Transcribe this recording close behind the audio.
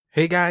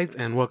Hey guys,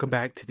 and welcome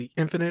back to the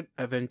Infinite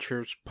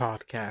Adventures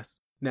podcast.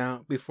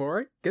 Now, before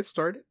I get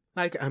started,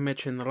 like I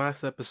mentioned in the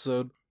last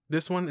episode,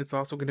 this one is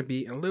also going to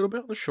be a little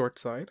bit on the short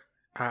side.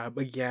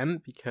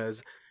 Again,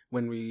 because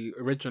when we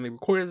originally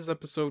recorded this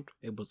episode,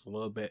 it was a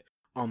little bit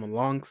on the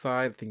long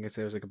side. I think I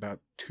said it was like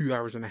about 2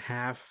 hours and a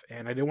half,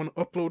 and I didn't want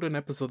to upload an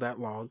episode that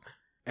long,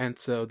 and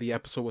so the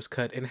episode was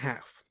cut in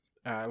half.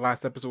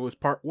 Last episode was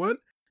part 1,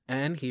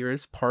 and here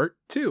is part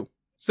 2.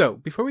 So,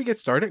 before we get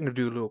started, I'm going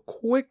to do a little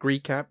quick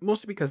recap,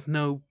 mostly because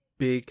no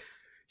big,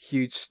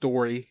 huge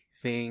story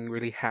thing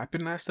really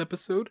happened last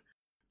episode.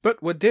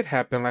 But what did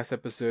happen last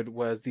episode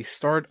was the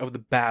start of the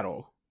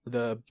battle.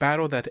 The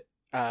battle that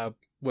had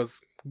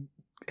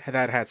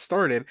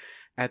started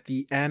at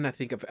the end, I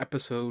think, of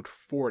episode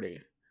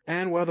 40.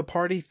 And while the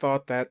party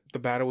thought that the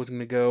battle was going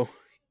to go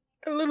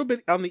a little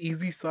bit on the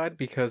easy side,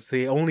 because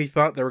they only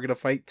thought they were going to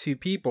fight 2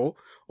 people,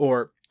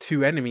 or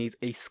 2 enemies,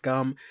 a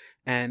scum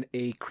and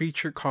a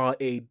creature called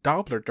a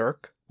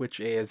Dopplerdirk, which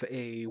is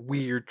a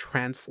weird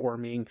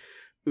transforming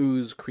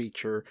ooze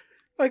creature,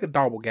 like a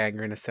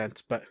doppelganger in a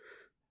sense, but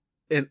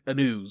an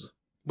ooze,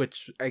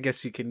 which I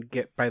guess you can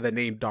get by the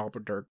name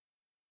Dopplerdirk.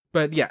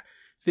 But yeah,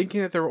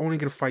 thinking that they were only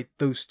going to fight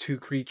those 2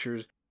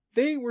 creatures,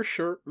 they were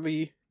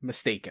surely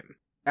mistaken.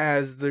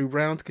 As the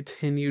rounds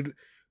continued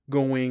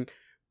going,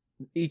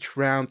 each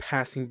round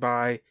passing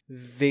by,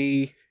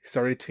 they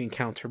started to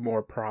encounter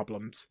more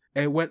problems.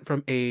 It went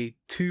from a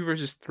 2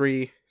 versus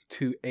 3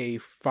 to a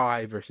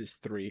 5 versus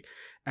 3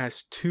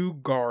 as 2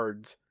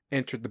 guards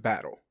entered the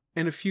battle.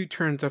 And a few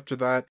turns after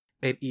that,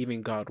 it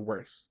even got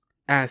worse,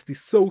 as the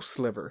Soul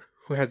Sliver,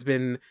 who has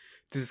been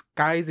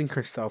disguising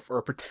herself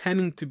or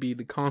pretending to be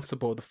the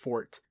constable of the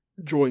fort,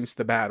 joins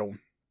the battle,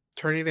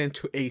 turning it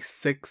into a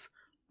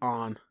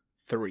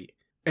 6-on-3.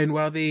 And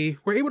while they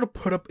were able to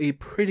put up a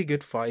pretty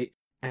good fight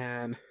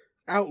and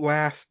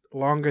outlast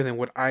longer than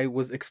what I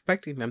was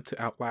expecting them to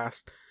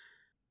outlast,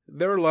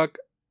 their luck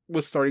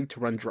was starting to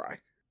run dry,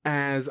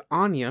 as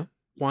Anya,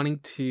 wanting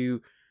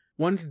to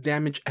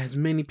damage as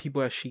many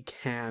people as she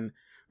can,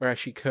 or as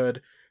she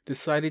could,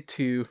 decided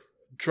to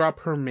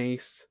drop her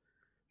mace,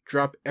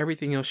 drop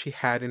everything else she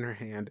had in her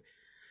hand,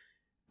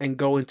 and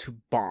go into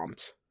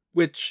bombs,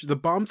 which the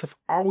bombs have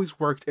always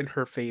worked in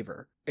her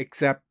favor,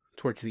 except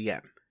towards the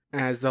end,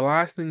 as the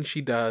last thing she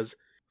does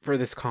for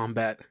this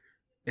combat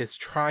is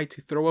try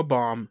to throw a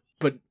bomb,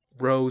 but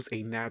rolls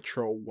a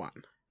natural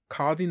 1,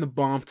 causing the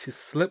bomb to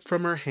slip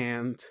from her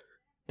hand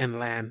and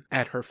land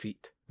at her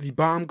feet. The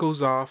bomb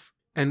goes off,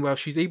 and while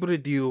she's able to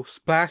deal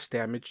splash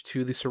damage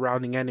to the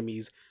surrounding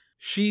enemies,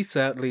 she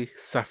sadly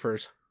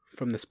suffers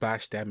from the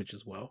splash damage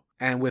as well.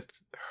 And with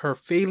her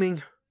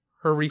failing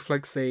her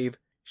reflex save,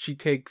 she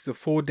takes the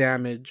full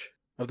damage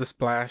of the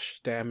splash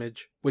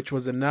damage, which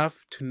was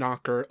enough to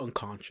knock her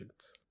unconscious.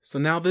 So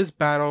now this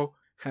battle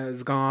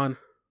has gone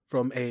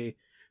from a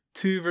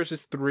 2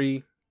 versus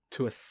 3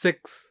 to a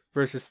 6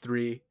 versus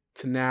 3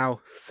 to now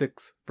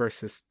 6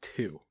 versus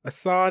 2.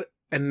 Assad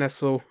and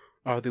Nestle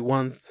are the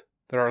ones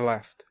that are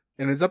left,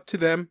 and it's up to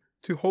them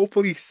to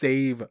hopefully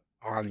save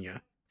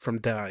Anya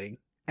from dying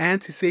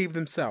and to save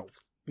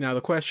themselves. Now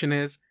the question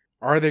is,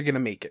 are they going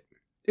to make it?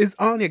 Is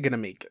Anya going to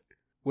make it?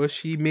 Will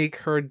she make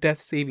her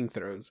death saving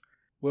throws?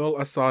 Will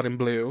Assad and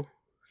Blue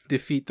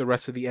defeat the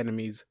rest of the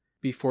enemies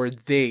before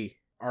they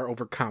are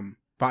overcome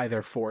by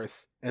their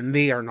force and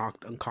they are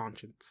knocked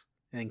unconscious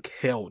and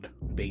killed,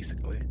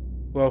 basically?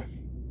 Well,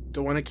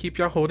 don't want to keep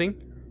y'all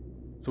holding,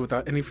 so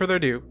without any further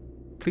ado,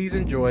 please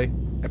enjoy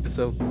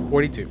episode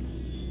 42.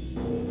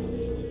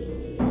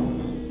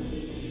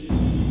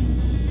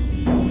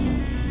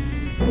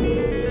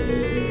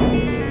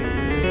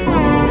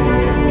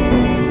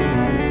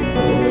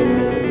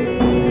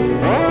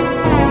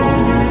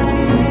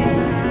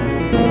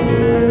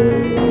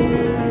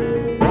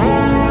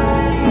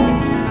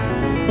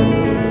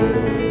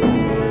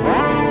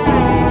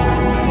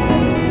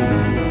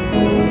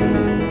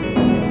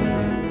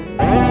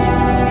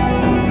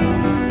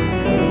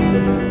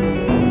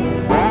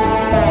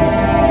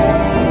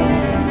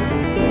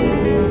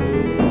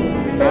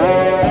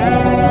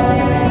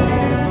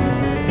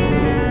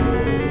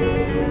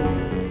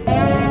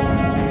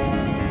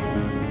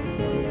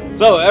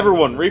 So,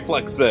 everyone,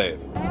 reflex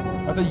save.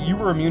 I thought you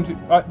were immune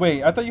to...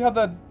 wait, I thought you had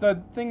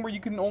that thing where you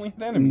can only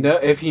hit enemies. No,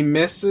 if he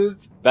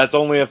misses... That's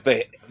only if my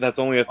attack hits.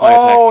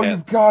 Oh,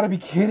 you gotta be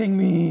kidding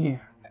me.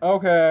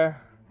 Okay.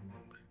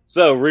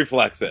 So,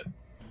 reflex it.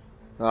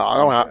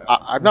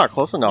 I'm not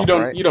close enough,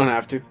 right? You don't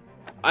have to.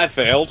 I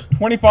failed.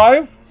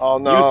 25? Oh,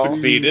 no. You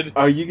succeeded.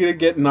 Are you gonna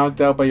get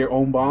knocked out by your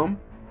own bomb?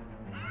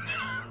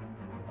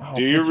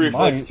 Do your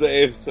reflex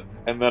saves,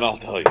 and then I'll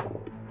tell you.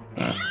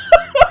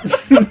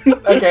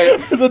 Okay.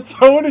 The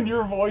tone in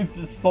your voice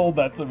just sold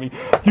that to me.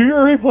 Do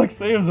your reflex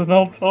saves and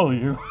I'll tell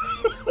you.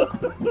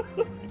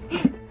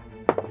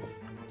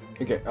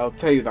 Okay, I'll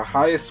tell you, the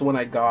highest one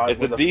I got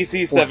It's was a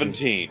DC 14.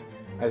 17.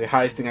 The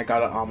highest thing I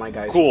got on all my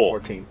guys Cool.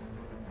 was 14.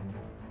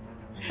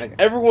 Okay.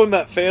 Everyone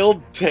that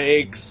failed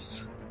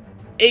takes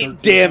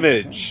 8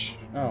 damage.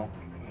 Oh.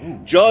 Ooh,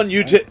 John,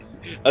 nice.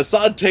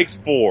 Assad takes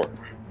 4.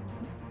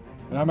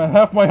 And I'm at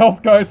half my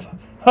health, guys.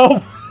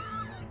 Help!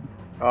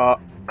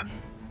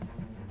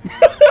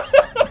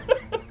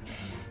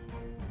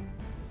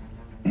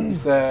 You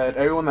said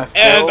everyone that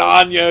And failed...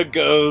 Anya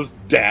goes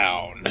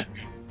down.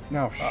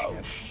 No,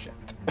 shit.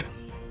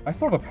 I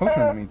still have a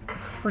potion on me,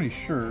 pretty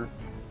sure.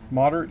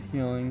 Moderate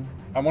healing.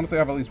 I want to say I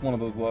have at least one of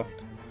those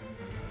left.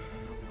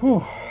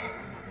 Whew.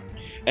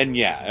 And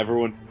yeah,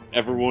 everyone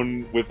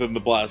within the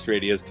blast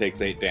radius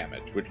takes 8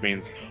 damage, which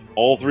means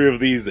all 3 of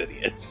these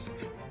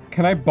idiots.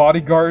 Can I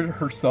bodyguard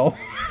herself?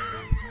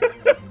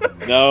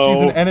 No.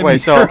 She's an enemy.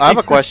 Wait, so I have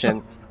a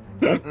question.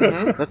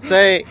 Mhm. Let's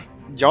say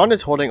John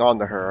is holding on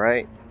to her,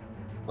 right?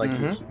 Like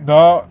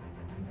Mhm.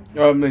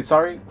 No.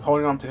 Sorry,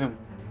 holding on to him.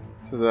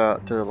 to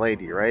the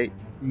lady, right?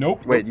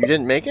 Nope. Wait, you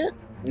didn't make it?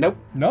 Nope.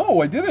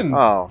 No, I didn't.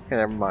 Oh, okay,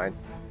 never mind.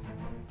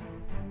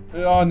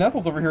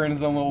 Nestle's over here in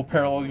his own little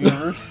parallel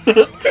universe.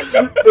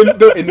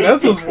 in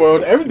Nestle's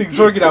world, everything's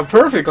working out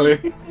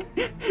perfectly.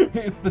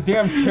 It's the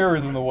damn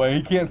chairs in the way.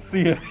 He can't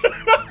see it.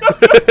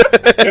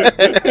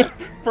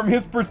 From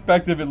his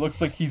perspective, it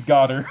looks like he's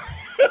got her.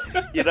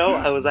 You know,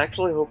 I was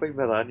actually hoping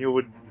that Anya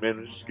would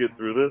manage to get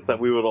through this, that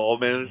we would all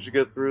manage to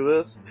get through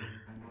this.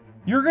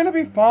 You're gonna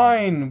be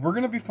fine. We're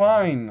gonna be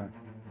fine.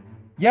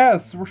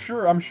 Yes, we're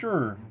sure. I'm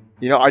sure.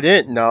 You know, I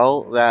didn't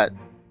know that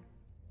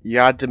you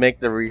had to make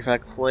the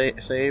reflex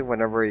save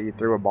whenever you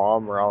threw a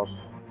bomb, or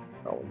else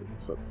I would have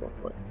said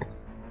something.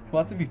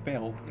 Well, that's if he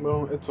failed.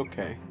 Well, it's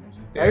okay.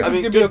 I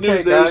mean, good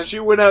news is she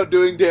went out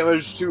doing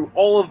damage to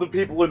all of the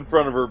people in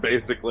front of her,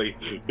 basically.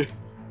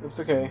 It's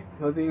okay.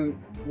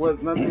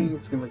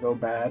 Nothing's gonna go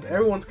bad.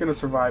 Everyone's gonna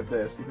survive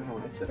this. Even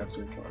though I said I was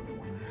gonna kill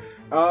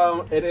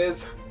everyone. It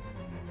is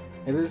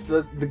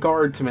the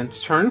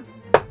guardsman's turn.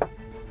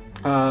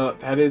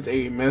 That is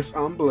a miss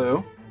on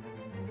blue.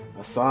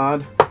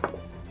 Assad.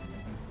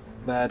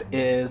 That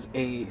is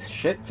a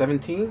shit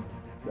 17.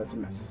 That's a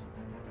miss.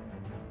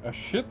 A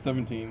shit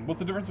 17? What's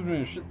the difference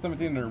between a shit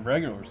 17 and a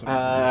regular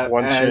 17?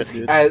 One as,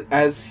 shit, dude.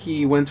 as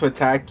he went to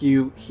attack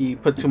you, he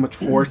put too much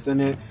force in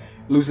it,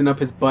 loosened up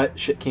his butt.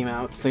 Shit came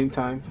out at the same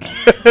time.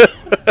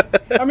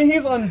 I mean,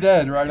 he's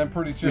undead, right? I'm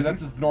pretty sure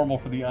that's just normal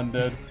for the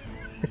undead.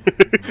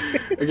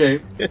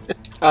 Okay.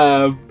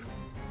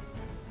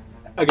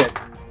 Okay.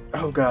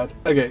 Oh god.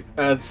 Okay.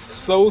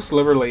 So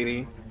Sliver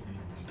Lady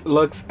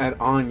looks at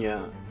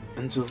Anya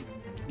and just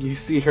you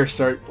see her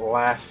start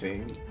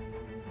laughing,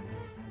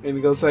 and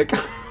he goes like,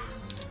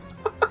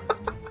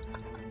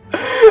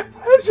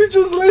 "I should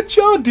just let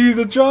y'all do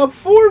the job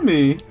for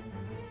me."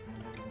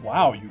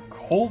 Wow, you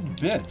cold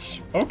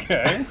bitch.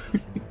 Okay.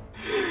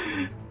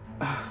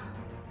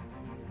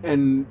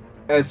 And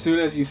as soon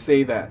as you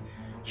say that,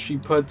 she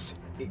puts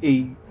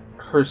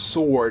her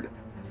sword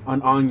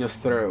on Anya's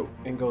throat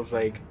and goes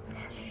like,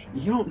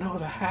 "You don't know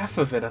the half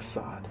of it,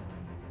 Assad.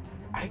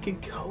 I can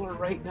kill her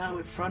right now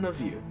in front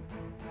of you.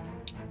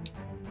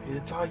 And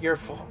it's all your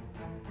fault."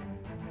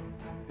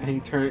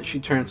 And she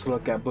turns to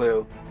look at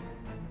Blue.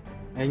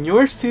 "And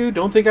yours too,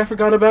 don't think I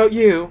forgot about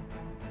you."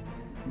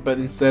 But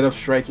instead of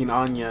striking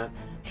Anya,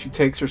 she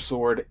takes her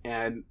sword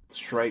and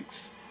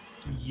strikes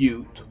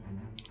Ute.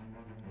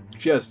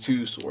 She has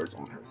 2 swords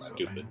on her.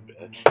 Stupid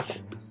bitch.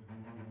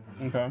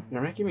 Okay.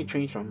 You're making me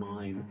change my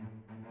mind.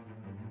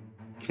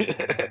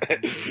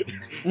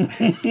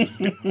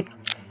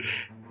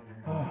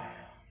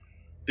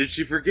 Did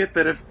she forget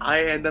that if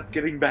I end up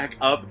getting back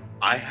up,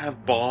 I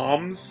have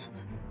bombs?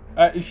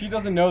 She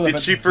doesn't know that.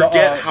 Did she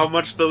forget how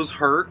much those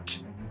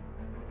hurt?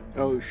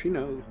 Oh, she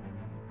knows.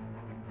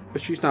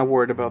 But she's not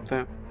worried about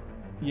that.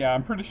 Yeah,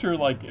 I'm pretty sure,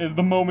 like,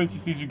 the moment she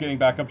sees you getting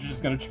back up, she's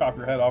just gonna chop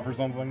your head off or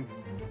something.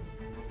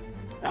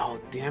 Oh,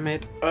 damn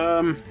it.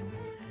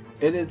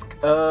 It is,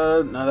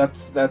 no,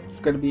 that's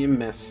gonna be a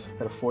miss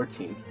at a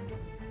 14.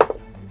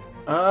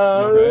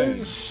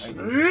 Okay. So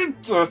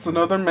that's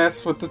another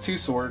miss with the 2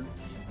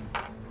 swords.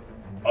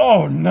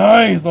 Oh,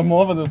 nice! I'm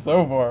loving this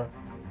so far.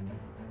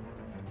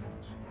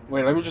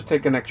 Wait, let me just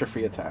take an extra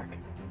free attack.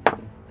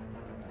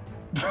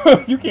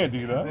 You can't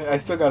do that. I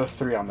still got a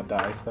 3 on the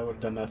dice. That would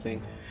have done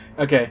nothing.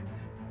 Okay.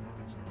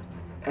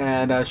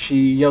 And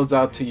she yells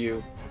out to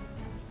you,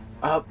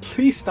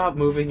 "Please stop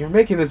moving. You're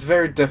making this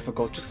very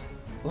difficult. Just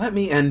let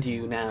me end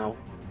you now,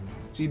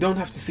 so you don't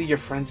have to see your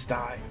friends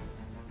die."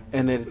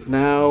 And it's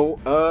now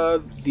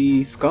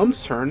the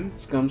Scum's turn.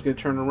 Scum's gonna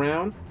turn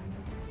around,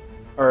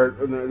 or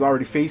is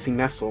already facing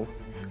Nestle.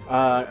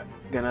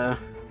 Gonna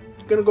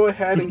go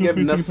ahead and give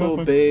Nestle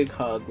a big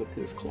hug with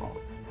his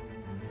claws.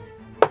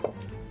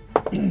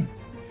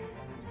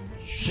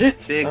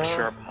 Shit! Big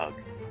sharp hug.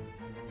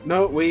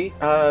 No, wait.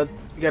 You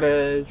got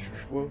a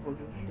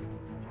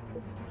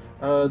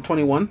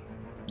 21.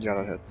 Yeah,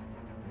 that hits.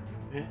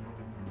 Yeah,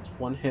 it's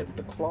 1 hit with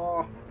the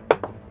claw.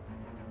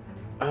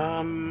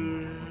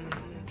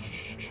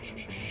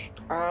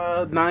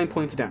 9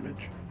 points of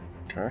damage.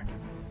 Okay.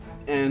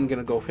 And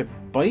gonna go hit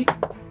bite.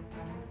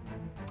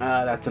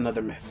 That's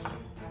another miss.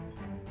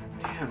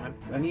 Damn,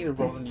 I need to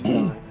roll a new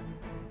die.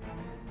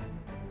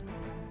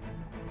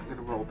 I'm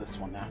gonna roll this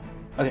one now.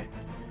 Okay.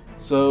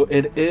 So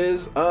it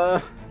is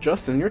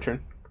Justin, your turn.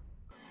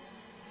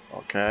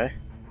 Okay.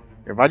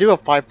 If I do a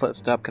 5-foot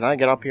step, can I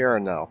get up here or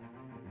no?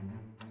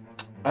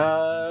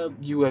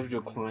 You have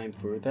to climb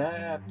for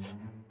that.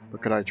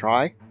 But can I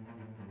try?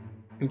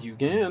 You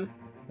can.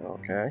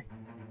 Okay.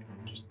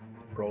 Just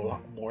roll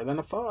up more than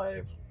a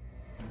 5.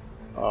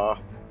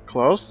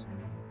 Close?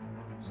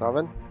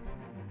 7?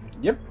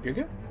 Yep, you're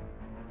good.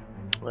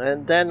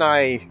 And then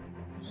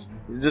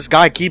this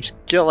guy keeps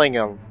killing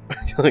him.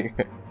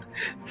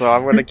 So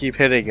I'm gonna keep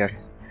hitting him.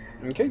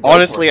 Okay. Go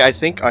Honestly,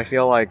 for I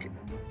feel like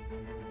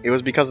it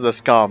was because of the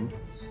scum.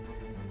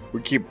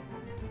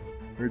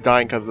 We're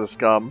dying because of the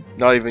scum,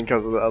 not even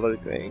because of the other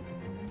thing.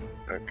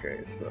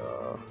 Okay,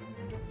 so...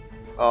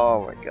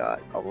 Oh my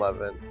god,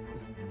 11.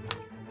 it.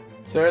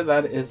 Sir,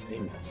 that is a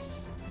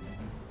miss.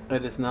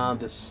 It is now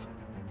this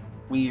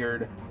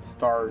weird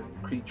star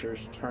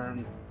creature's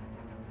turn.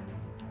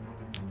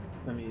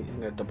 I'm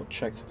gonna double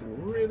check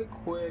something really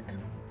quick.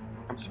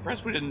 I'm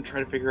surprised we didn't try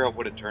to figure out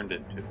what it turned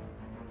into.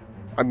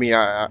 I mean,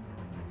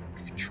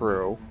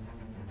 true.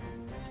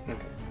 Okay,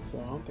 so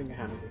I don't think it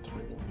has a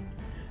turn.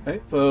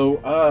 Okay,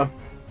 so,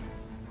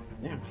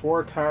 yeah,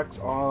 4 attacks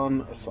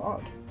on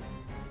Assad.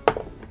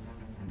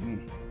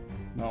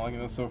 Not liking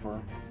this so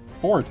far.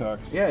 4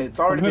 attacks. Yeah, it's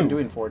already From been who?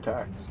 doing 4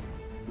 attacks.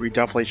 We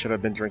definitely should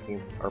have been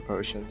drinking our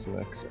potions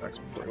next.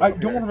 I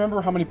don't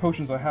remember how many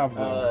potions I have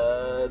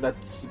though.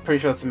 That's pretty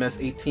sure that's a miss.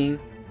 18.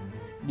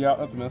 Yeah,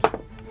 that's a miss.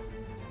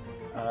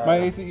 My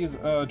AC is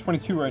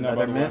 22 right now.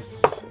 Another by the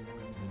miss.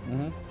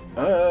 way.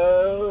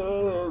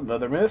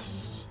 Another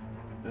miss.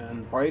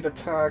 And bite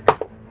attack.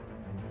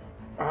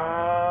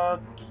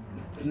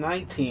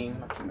 19.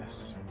 That's a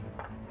miss.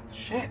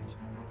 Shit.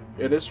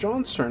 It is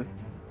John's turn.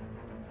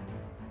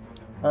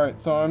 Alright,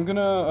 so I'm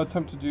gonna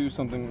attempt to do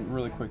something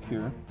really quick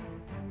here.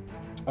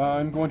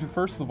 I'm going to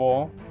first of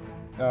all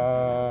do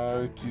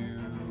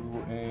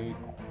a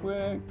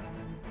quick.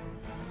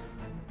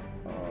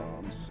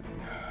 Let's see.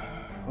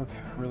 Okay,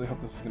 I really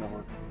hope this is gonna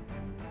work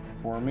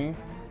for me.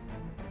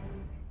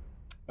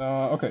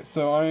 Okay,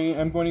 so I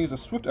am going to use a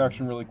swift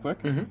action really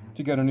quick to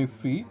get a new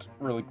feat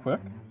really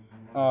quick.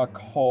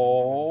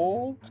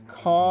 Called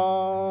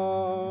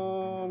Combat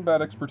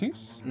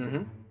Expertise.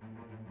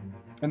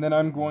 And then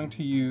I'm going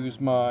to use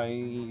my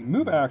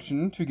move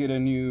action to get a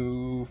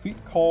new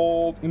feat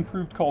called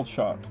Improved Called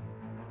Shot.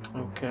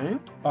 Okay.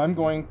 I'm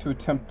going to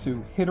attempt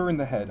to hit her in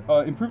the head.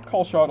 Improved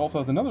Call Shot also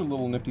has another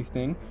little nifty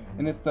thing,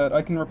 and it's that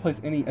I can replace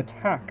any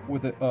attack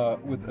with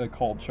a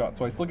called shot,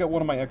 so I still get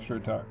one of my extra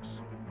attacks.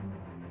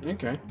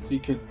 Okay. So you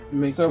could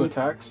make So- 2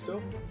 attacks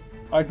still?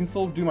 I can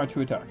still do my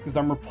 2 attack, because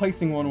I'm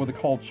replacing one with a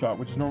called shot,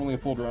 which is normally a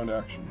full round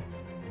action.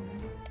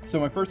 So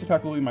my first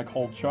attack will be my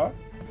called shot.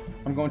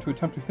 I'm going to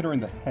attempt to hit her in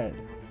the head.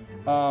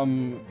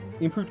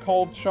 Improved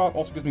called shot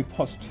also gives me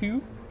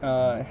 +2.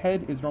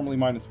 Head is normally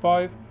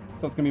 -5,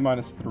 so that's going to be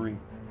 -3.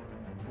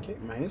 Okay,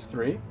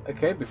 -3.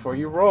 Okay, before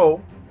you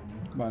roll,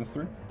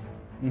 -3.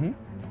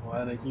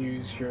 want to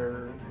use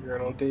your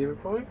little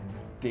David point?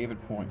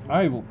 David point.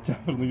 I will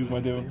definitely use my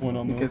David point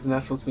on this. Because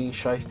Nestle's being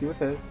shiesty with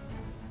his.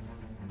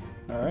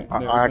 Alright.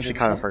 I actually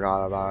kind of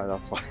forgot about it,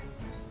 that's why.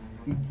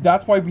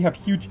 That's why we have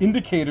huge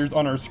indicators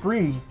on our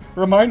screens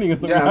reminding us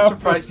that we Yeah, have I'm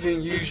surprised you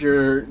didn't use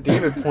your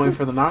David point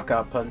for the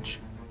knockout punch.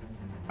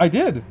 I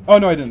did. Oh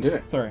no, I didn't. You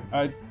did. Sorry.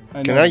 I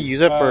Can know. I use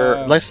it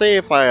for? Let's say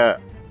if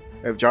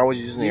John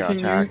was using You the can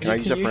attack, can I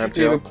use it for your him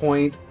too? David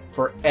point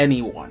for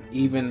anyone,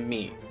 even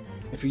me.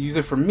 If you use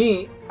it for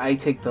me, I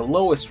take the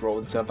lowest roll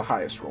instead of the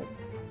highest roll.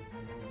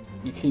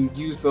 You can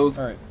use those.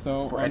 All right.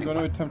 So for I'm anyone.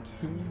 going to attempt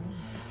to.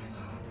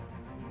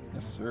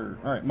 Yes, sir.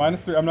 All right.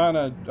 -3. I'm not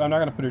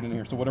gonna put it in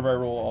here. So whatever I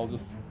roll, I'll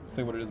just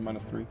say what it is.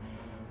 -3.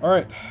 All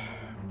right.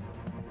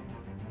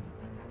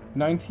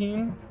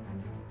 19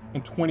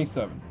 and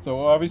 27.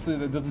 So obviously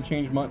that doesn't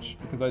change much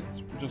because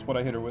that's just what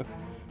I hit her with.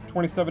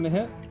 27 to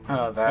hit.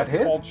 That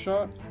hits. Called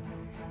shot.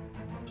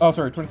 Oh,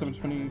 sorry. 27,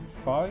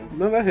 25.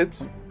 No, that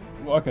hits.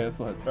 Well, okay, that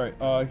still hits.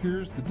 Alright,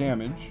 here's the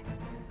damage.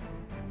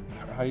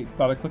 I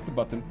thought I clicked the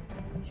button.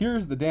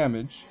 Here's the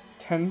damage.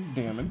 10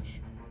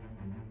 damage.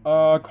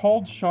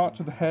 Called shot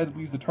to the head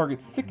leaves the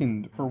target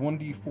sickened for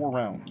 1d4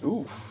 rounds.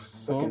 Oof.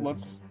 So Second.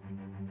 let's...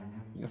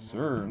 Yes,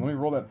 sir. Let me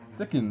roll that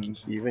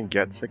sickened. You even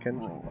get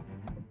sickened? roll.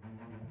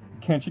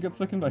 Can she get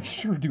sickened? I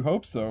sure do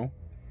hope so.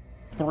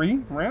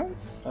 3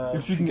 rounds?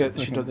 If She can get she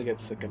sickened. doesn't get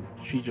sickened.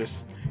 She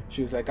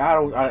was like, I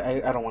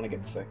don't want to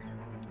get sick.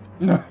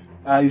 No.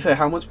 You said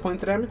how much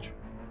points of damage?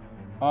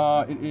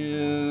 It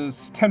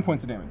is 10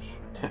 points of damage.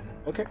 10.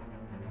 Okay.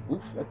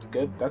 Oof, that's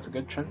good. That's a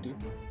good chunk, dude.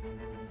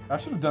 I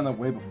should have done that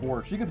way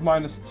before. She gets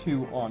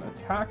 -2 on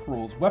attack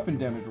rolls, weapon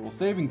damage rolls,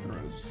 saving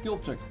throws, skill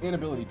checks, and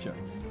ability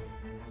checks.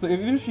 So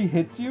even if she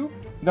hits you,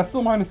 that's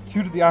still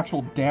 -2 to the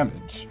actual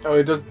damage. Oh,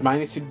 it does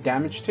 -2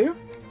 damage too?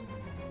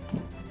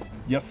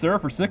 Yes, sir,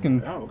 for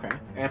sickened. Oh, okay.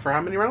 And for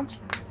how many rounds?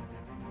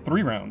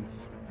 3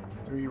 rounds.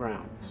 3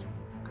 rounds.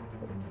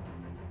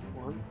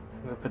 One.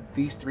 I'm gonna put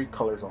these 3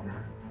 colors on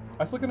her.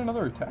 I still get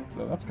another attack,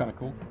 though. That's kind of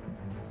cool.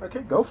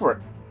 Okay, go for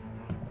it.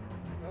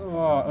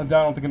 I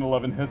don't think an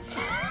 11 hits.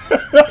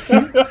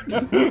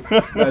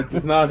 That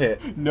does not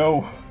hit.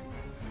 No.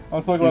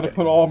 I'm so glad Okay. to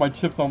put all of my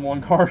chips on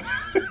one card.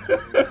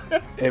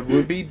 It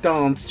would be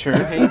Dawn's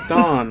turn. Hey,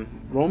 Dawn,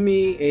 roll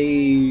me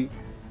a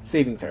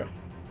saving throw.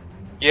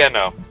 Yeah,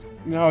 no.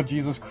 Oh,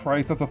 Jesus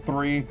Christ, that's a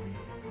 3.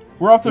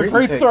 We're off to a Great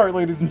great take. start,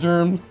 ladies and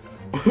germs.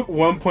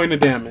 1 point of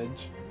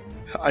damage.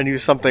 I knew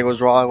something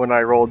was wrong when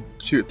I rolled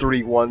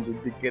 3 ones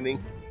at the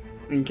beginning.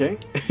 Okay.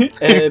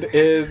 It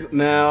is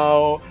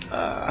now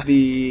Uh,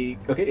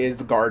 it is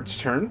the guard's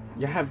turn.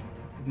 You have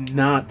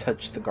not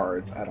touched the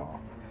guards at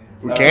all.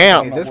 we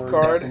can't. Okay, this Not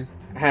guard worried.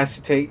 has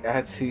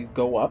to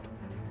go up.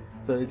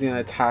 So he's gonna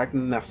attack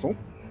Nestle.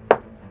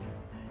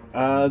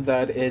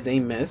 That is a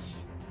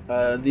miss.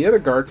 The other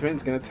guardsman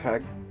is gonna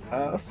attack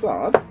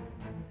Assad.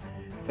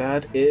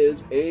 That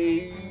is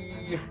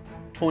a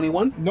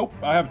 21. Nope,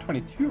 I have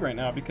 22 right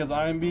now because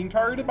I am being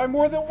targeted by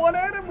more than one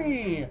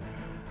enemy.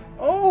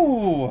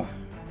 Oh,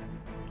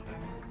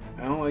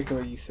 I don't like the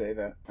way you say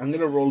that. I'm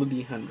gonna roll a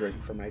d100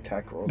 for my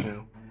attack roll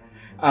now.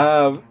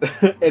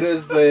 It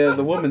is the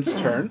woman's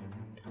turn.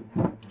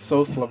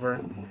 Soul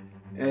Sliver.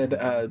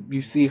 And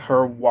you see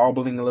her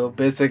wobbling a little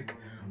bit. It's like,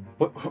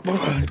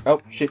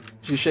 oh shit!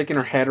 She's shaking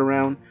her head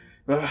around.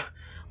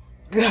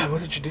 God,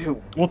 what did you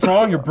do? what's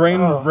wrong? Your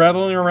brain Oh.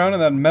 rattling around in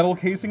that metal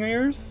casing of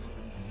yours?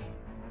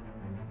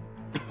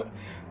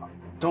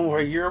 Don't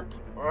worry, your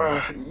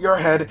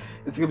head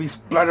is gonna be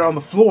splattered on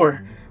the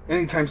floor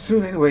anytime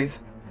soon, anyways.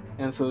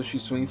 And so she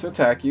swings to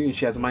attack you, and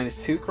she has a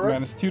 -2,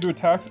 correct? -2 to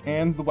attacks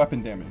and the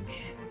weapon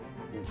damage.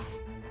 Oof,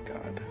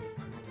 God,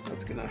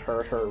 that's gonna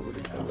hurt her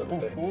really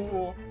bad.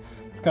 Oh,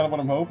 it's kind of what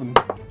I'm hoping.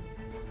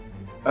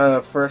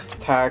 First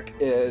attack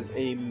is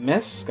a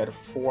miss. Got a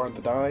 4 on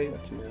the die.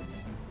 That's a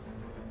miss.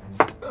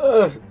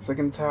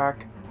 Second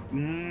attack.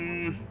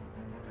 That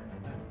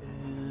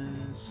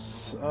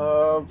is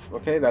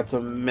okay. That's a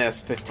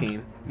miss.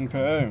 15.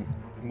 Okay,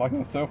 I'm liking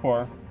this so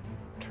far.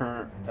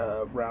 Turn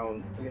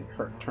round. Okay,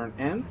 her turn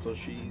ends, so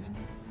she's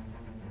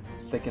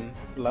taking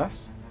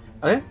less.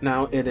 Okay,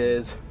 now it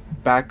is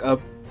back up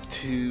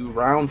to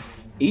round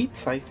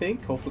 8, I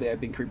think. Hopefully,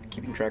 I've been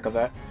keeping track of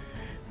that.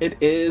 It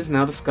is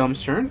now the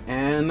Scum's turn,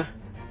 and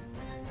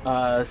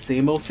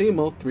same old,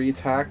 3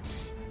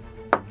 attacks,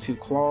 2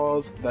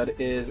 claws. That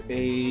is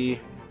a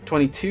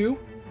 22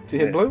 to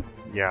hit Yeah. blue.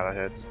 Yeah, that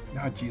hits.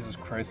 God, Jesus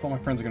Christ, all my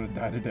friends are gonna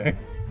die today.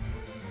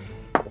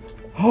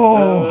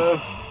 Oh,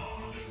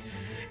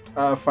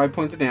 5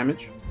 points of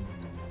damage.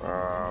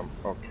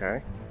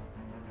 Okay.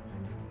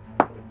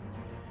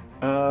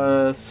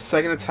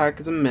 Second attack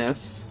is a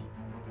miss.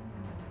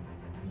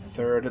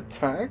 Third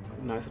attack,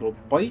 nice little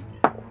bite.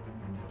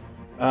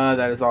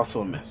 That is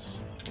also a miss.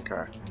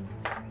 Okay.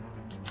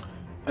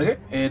 Okay,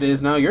 it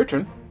is now your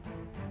turn.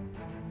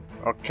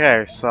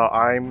 Okay, so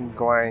I'm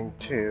going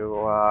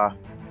to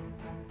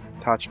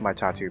touch my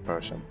tattoo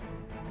potion.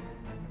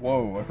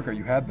 whoa! I forgot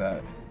you had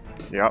that.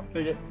 Yep.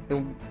 Okay.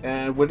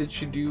 And what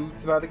did you do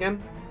to that again?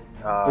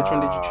 Which one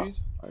did you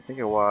choose? I think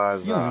it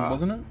was. Healing,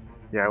 wasn't it?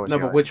 Yeah, it was. No,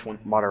 but healing. which one?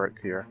 Moderate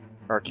cure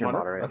or cure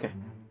moderate. Okay.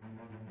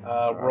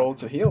 Roll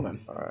to heal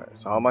then. All right.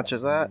 So how much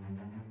is that?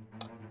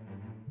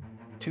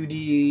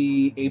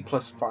 2d8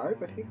 plus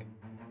 5, I think.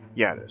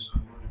 Yeah, it is.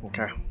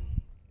 Okay.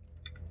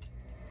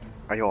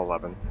 I heal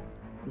 11.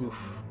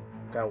 Oof.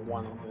 Got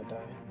 1 on the die.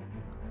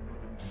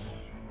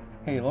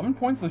 Hey, 11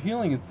 points of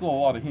healing is still a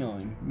lot of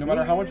healing, no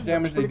matter how much Yeah,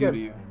 damage that's they do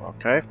pretty to you.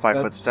 Okay,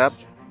 5-foot step.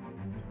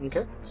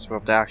 Okay.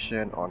 Swift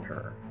action on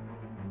her.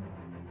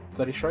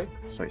 Steady strike.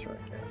 So he's right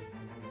there.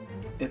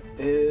 It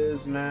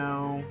is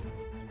now.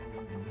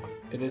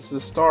 It is the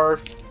star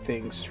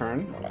thing's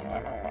turn.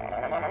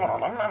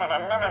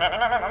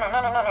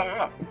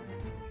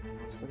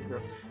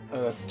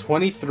 That's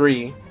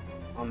 23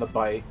 on the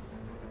bite.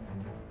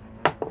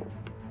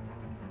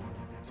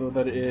 So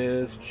that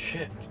is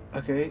shit.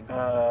 Okay,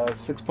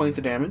 6 points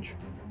of damage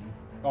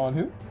On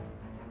who?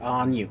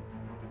 on you.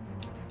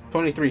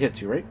 23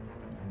 hits you, right?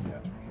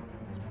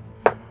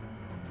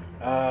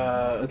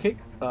 Yeah. Okay.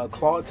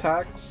 Claw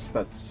attacks.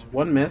 That's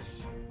 1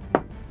 miss.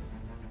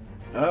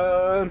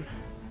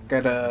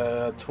 Got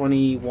a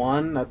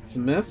 21. That's a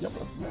miss. Yep,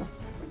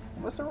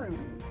 that's a miss.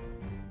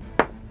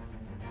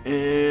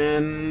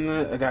 And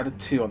I got a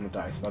 2 on the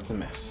dice. That's a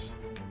miss.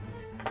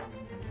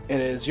 It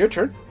is your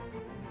turn.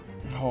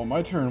 Oh,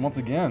 my turn once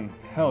again.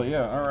 Hell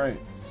yeah! All right,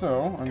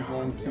 so I'm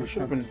going to. You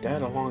should have been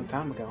dead a long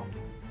time ago.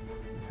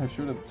 I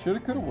shoulda,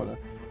 coulda, woulda.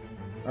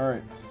 All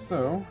right,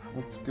 so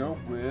let's go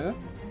with.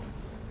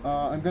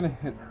 I'm gonna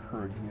hit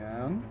her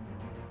again.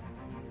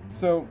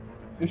 So,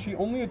 is she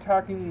only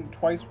attacking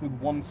twice with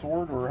one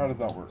sword, or how does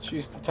that work?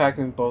 She's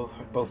attacking both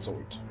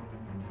swords.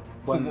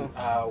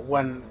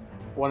 So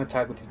One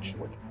attack with each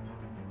sword.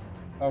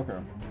 Okay.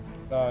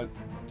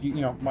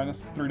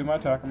 -3 to my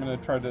attack. I'm gonna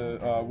try to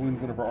wound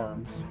one of her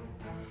arms.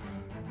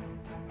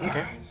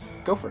 Okay.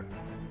 Go for it.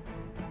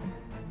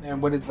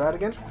 And what is that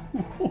again?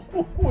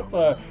 What's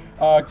a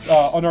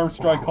unarmed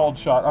strike called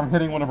shot? I'm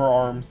hitting one of her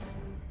arms.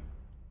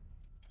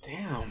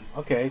 Damn.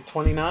 Okay,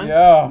 29?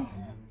 Yeah.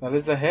 That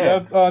is a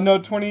hit. No,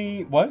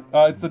 20. What?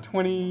 It's a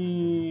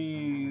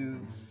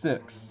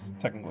 26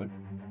 technically.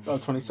 Oh,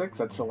 26.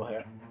 That's still a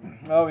hit.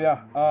 Oh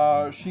yeah.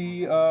 I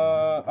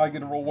get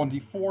to roll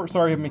 1d4.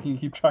 Sorry, I'm making you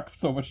keep track of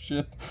so much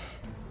shit.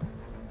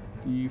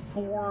 D4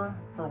 for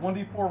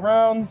 1d4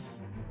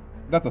 rounds.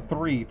 That's a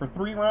 3. For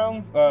 3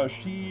 rounds,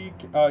 she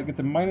gets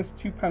a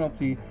 -2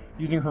 penalty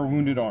using her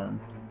wounded arm.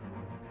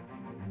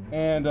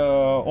 And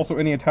also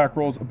any attack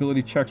rolls,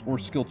 ability checks, or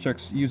skill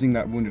checks using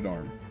that wounded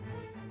arm.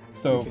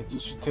 So, Okay, so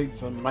she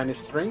takes a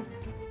 -3?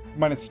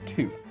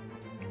 -2.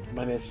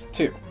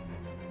 -2.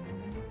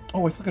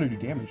 Oh, I still gotta do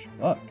damage.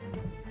 Fuck.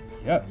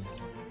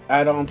 Yes.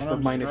 Add on to the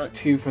Unarmed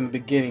 -2 from the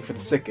beginning for the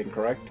sickened,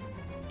 correct?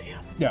 Damn.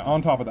 Yeah,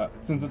 on top of that.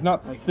 Since it's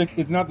not Like- sick,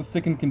 it's not the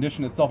sickened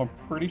condition itself, I'm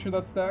pretty sure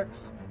that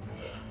stacks.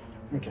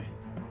 Okay.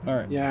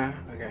 Alright. Yeah,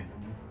 okay.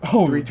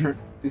 Oh,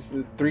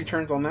 3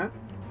 turns on that?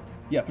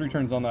 yeah, 3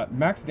 turns on that.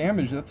 Max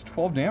damage, that's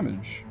 12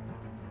 damage.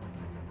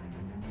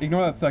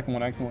 Ignore that second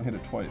one, I accidentally hit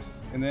it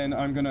twice. And then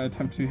I'm gonna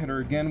attempt to hit her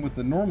again with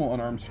the normal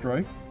unarmed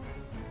strike.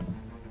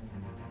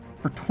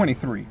 For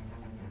 23.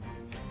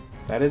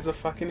 That is a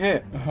fucking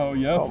hit. Oh,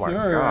 yes, Oh my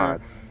sir.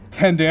 god.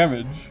 10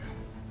 damage.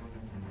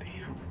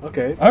 Damn.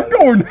 Okay. I'm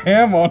going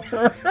ham on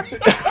her.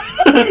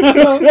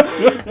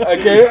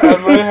 Okay, I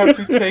might have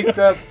to take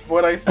that,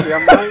 what I see. I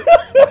might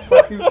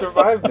fucking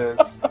survive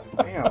this.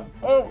 Damn.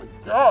 Oh my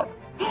god.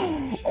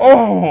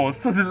 Oh,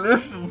 it's so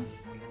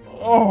delicious.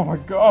 Oh my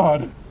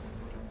god.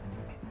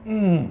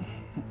 Mm.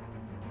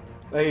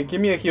 Okay, give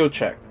me a heal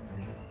check.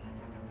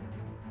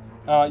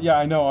 Yeah,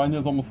 I know,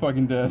 Anya's almost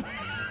fucking dead.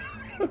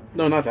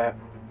 No, not that.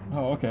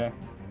 Oh, okay.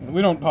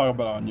 We don't talk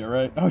about Anya,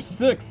 right? Oh,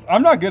 6.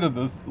 I'm not good at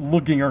this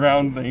looking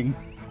around thing.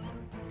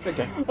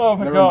 Okay. Oh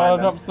my Never god, mind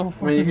that. I'm so I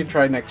fucking... mean, you can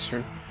try next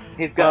turn.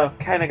 He's got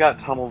kind of got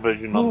tunnel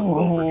vision on the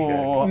silver chick.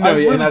 Oh, No, I yeah,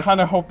 really and that's-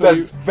 kind of hope that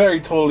That's very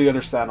totally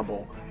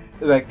understandable.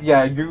 Like,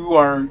 yeah, you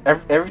are.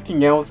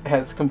 Everything else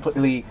has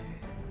completely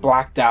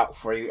blacked out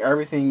for you.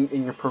 Everything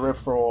in your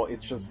peripheral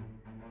is just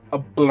a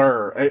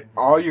blur.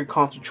 All your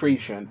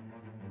concentration,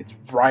 it's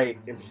right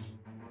in,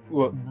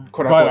 well,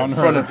 quote Right unquote, on in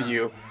front her. of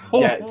you. Oh,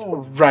 Yeah, it's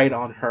right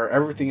on her.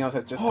 Everything else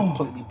has just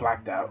completely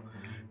blacked out.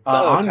 So,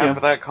 Anya. time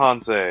for that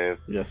con save.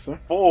 Yes, sir.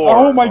 4.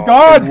 Oh my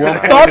god! One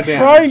Stop point of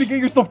damage. trying to get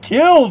yourself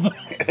killed!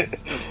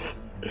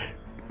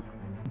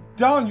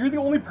 Don, you're the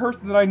only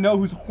person that I know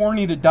who's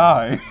horny to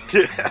die.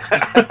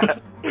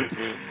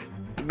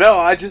 No,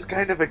 I just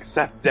kind of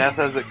accept death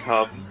as it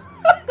comes.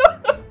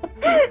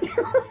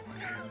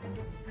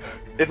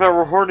 If I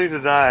were horny to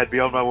die, I'd be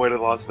on my way to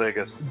Las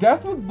Vegas.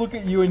 Death would look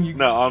at you and you...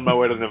 No, on my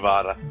way to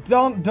Nevada.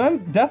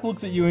 Death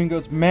looks at you and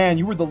goes, man,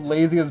 you were the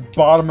laziest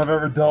bottom I've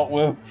ever dealt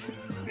with.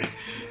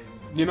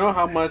 You know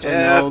how much I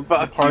Yeah, know the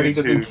fuck party you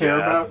doesn't too, care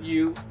Dad. about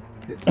you.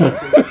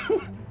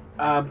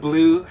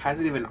 Blue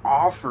hasn't even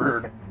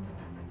offered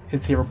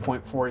his hero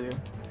point for you.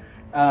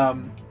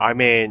 I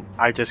mean,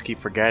 I just keep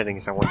forgetting.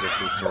 Someone just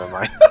needs to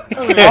remind.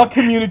 I'll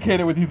communicate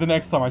it with you the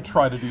next time I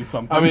try to do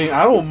something. I mean,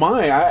 I don't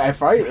mind.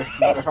 If I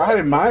had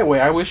it my way,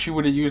 I wish you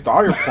would have used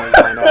all your points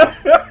by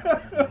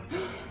now.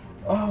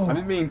 Oh. I've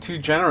been being too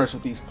generous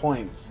with these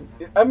points.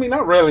 I mean,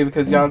 not really,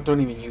 because y'all don't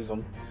even use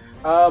them.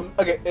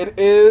 Okay, it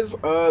is.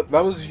 That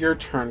was your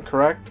turn,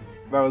 correct?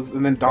 That was,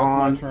 and then That's my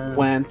Dawn turn.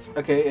 went.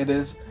 Okay, it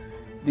is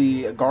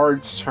the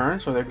guard's turn,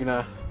 so they're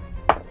gonna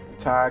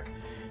attack.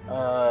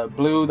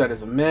 Blue, that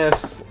is a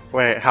miss.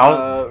 Wait,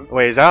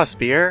 wait, is that a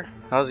spear?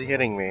 How's he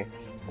hitting me?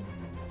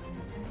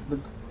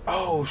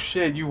 Oh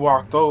shit, you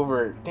walked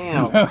over it.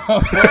 Damn.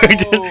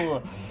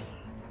 Oh.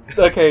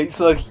 Okay,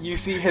 so like, you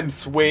see him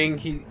swing,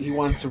 he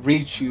wants to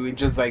reach you and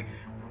just like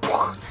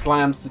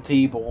slams the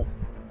table.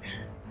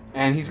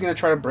 And he's gonna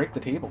try to break the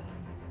table,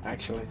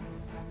 actually.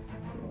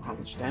 So how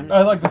much damage?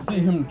 I'd like to see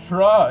him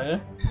try.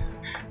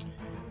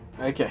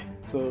 Okay,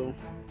 so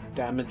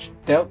damage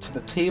dealt to the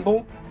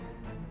table.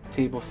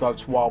 Table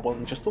starts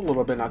wobbling just a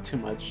little bit, not too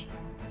much.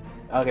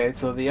 Okay,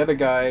 so the other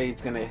guy is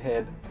gonna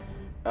hit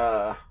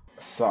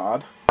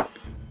Assad.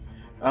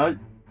 Damn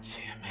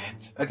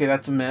it. Okay,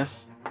 that's a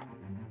miss.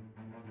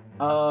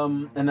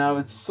 And now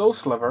it's Soul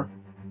Sliver's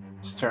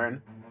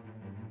turn.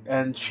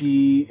 And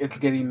it's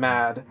getting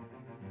mad.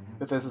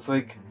 But this is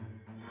like,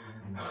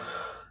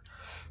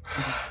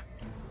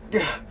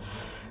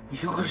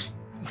 you're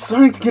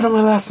starting to get on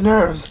my last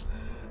nerves.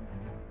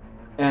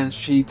 And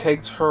she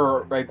takes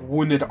her like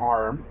wounded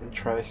arm and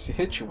tries to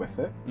hit you with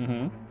it.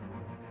 Mm-hmm.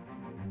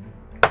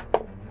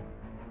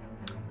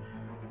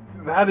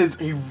 That is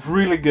a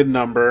really good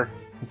number.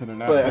 Is it a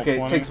natural But okay, it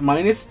 20? takes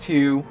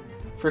 -2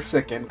 for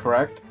sickened,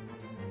 correct?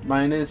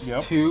 Minus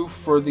Yep. 2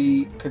 for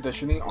the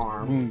condition of the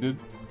arm. Wounded.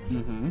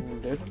 Mm-hmm.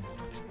 Wounded.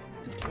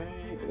 Okay,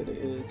 it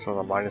is. So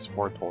the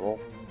 -4 total.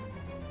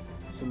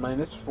 So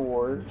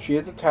 -4. She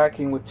is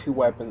attacking with 2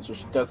 weapons, so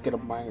she does get a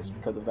minus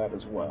because of that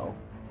as well.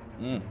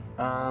 Mm.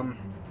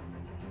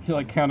 You're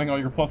like counting all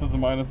your pluses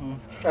and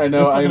minuses. I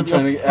know, This is I'm gonna be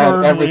trying to add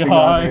absurdly everything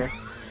high.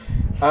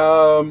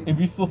 on here. If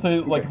you still say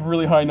like Okay.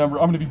 really high number,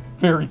 I'm gonna be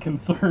very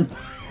concerned.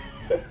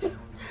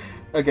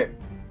 Okay.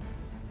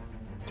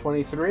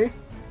 23.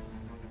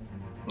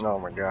 Oh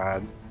my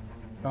god.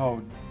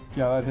 Oh,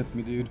 yeah, that hits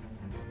me, dude.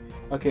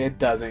 Okay, it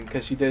doesn't,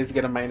 because she does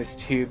get a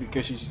 -2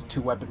 because she's using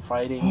 2 weapon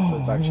fighting, so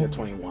it's actually a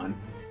 21.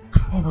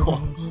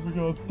 Oh my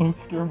god, so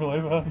scared of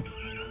my life.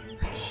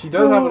 She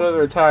does have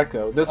another attack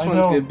though. This I one's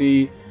know. gonna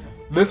be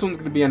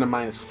on a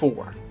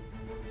 -4.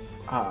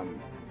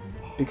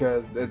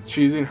 Because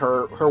she's using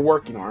her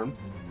working arm.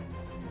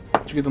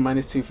 She gets a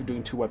 -2 for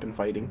doing 2 weapon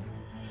fighting.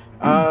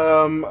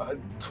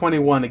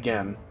 21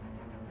 again.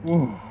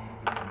 Ooh.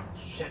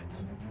 Shit.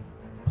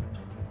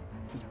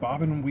 Just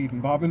bobbing and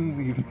weaving.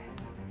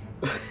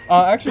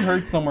 I actually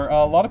heard somewhere.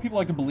 A lot of people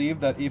like to believe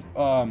that if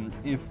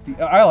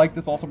I like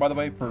this also, by the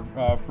way, for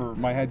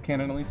my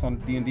headcanon at least on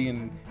D&D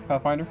and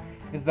Pathfinder,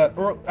 is that,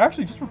 or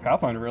actually just for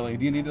Pathfinder really,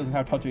 D&D doesn't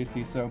have touch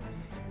AC, so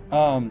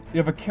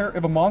if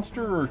a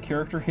monster or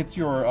character hits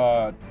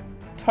your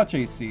touch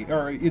AC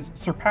or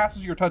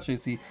surpasses your touch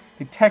AC,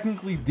 they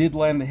technically did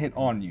land the hit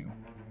on you.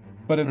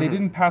 But if they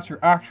didn't pass your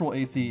actual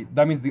AC,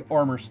 that means the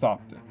armor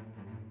stopped it.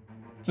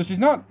 So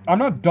I'm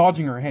not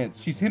dodging her hits.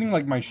 She's hitting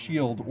like my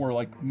shield or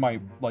like my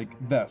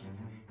vest.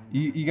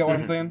 You get what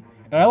I'm saying?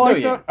 And I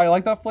like that. I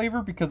like that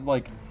flavor because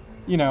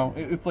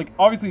it's like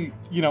obviously,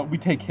 we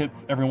take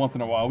hits every once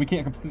in a while. We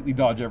can't completely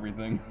dodge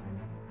everything.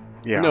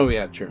 Yeah. No,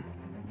 yeah, true.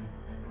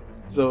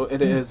 So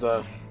it is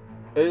the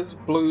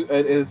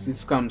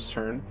Scum's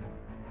turn.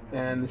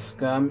 And the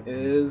Scum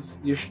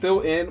you're still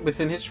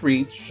within his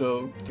reach,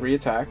 so 3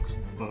 attacks.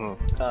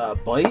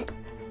 Bite.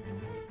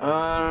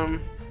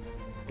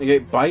 Okay,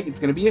 bite, it's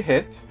gonna be a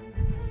hit.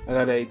 I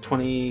got a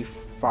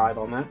 25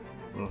 on that.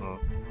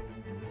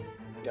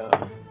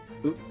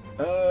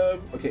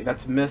 Okay,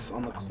 that's a miss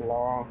on the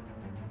claw.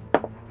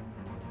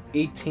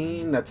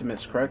 18, that's a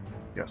miss, correct?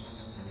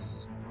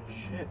 Yes.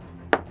 Shit.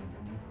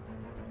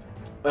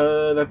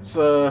 That's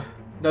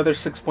another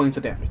 6 points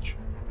of damage.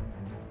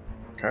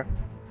 Okay.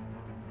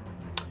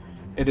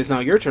 It is now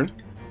your turn.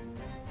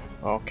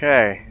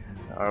 Okay.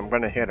 I'm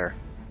gonna hit her.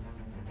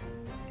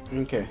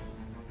 Okay.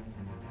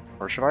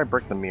 Or should I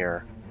break the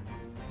mirror?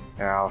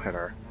 Yeah, I'll hit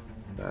her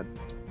instead.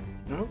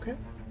 Okay.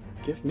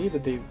 Give me the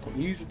David point.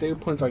 Use the David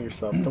points on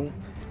yourself. Don't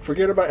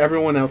forget about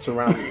everyone else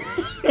around you.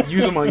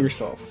 Use them on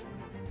yourself.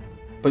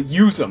 But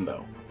use them,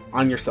 though.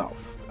 On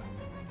yourself.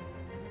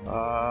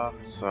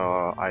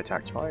 So I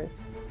attack twice?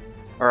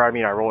 Or, I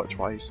mean, I roll it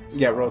twice. So.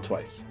 Yeah, roll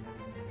twice.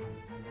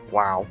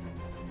 Wow.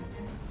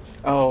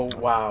 Oh,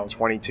 wow.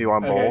 22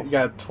 on Okay, both. you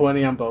got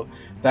 20 on both.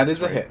 That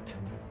is a hit.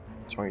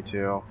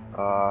 22.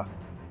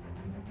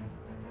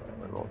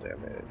 Roll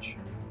damage.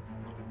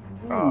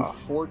 Ooh,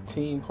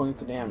 14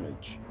 points of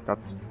damage.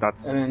 That's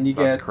And then you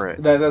that's get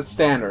crit. that's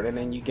standard. And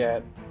then you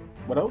get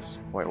what else?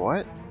 Wait,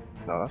 what?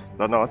 No,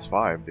 that's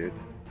 5, dude.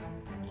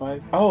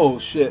 5. Oh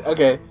shit.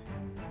 Okay.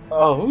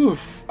 Oh,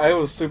 oof. I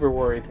was super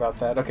worried about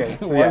that. Okay.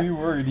 So Why are you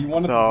worried? Do you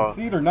want us to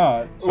succeed or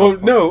not? Well,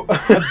 no. A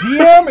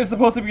DM is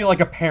supposed to be like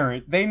a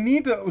parent. They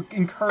need to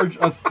encourage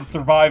us to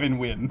survive and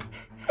win.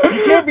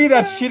 You can't be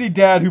that shitty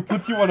dad who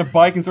puts you on a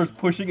bike and starts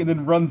pushing and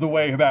then runs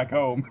away back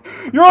home.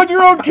 You're on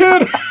your own,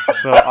 kid!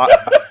 So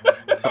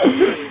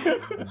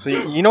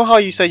you know how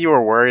you said you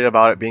were worried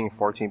about it being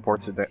 14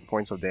 points of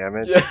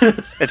damage?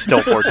 Yeah. It's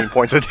still 14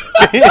 points of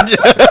damage.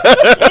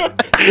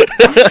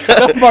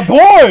 That's my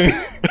boy!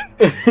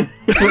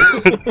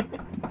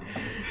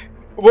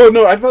 Well,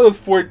 no, I thought it was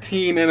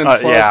 14 and then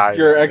plus yeah,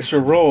 your extra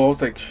roll. I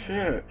was like,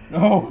 shit.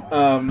 No.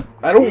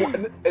 I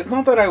don't. It's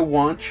not that I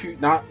want you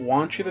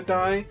to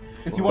die.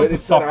 It's you want But to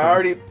it's that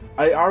suffer.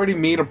 I already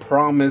made a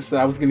promise that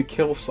I was going to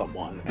kill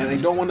someone, and I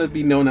don't want to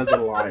be known as a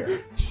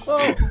liar.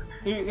 Well,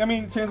 I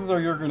mean, chances are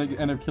you're going to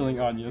end up killing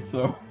Anya,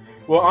 so...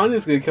 Well,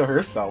 Anya's going to kill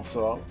herself,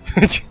 so...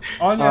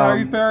 Anya, how are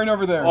you faring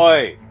over there?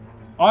 Oi!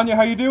 Anya,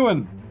 how you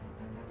doing?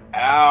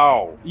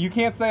 Ow! You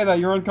can't say that,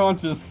 you're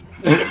unconscious.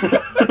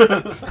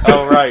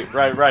 Oh, right.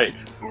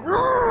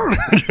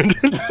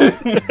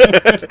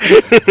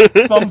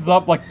 Thumbs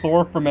up like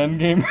Thor from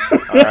Endgame.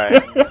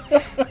 Alright.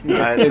 It's And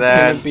gonna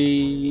then,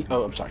 be...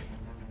 Oh, I'm sorry.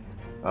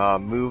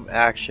 move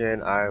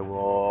action, I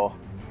will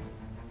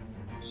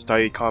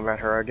study combat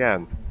her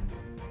again.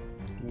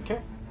 Okay.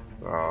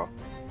 So,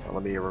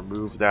 let me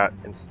remove that,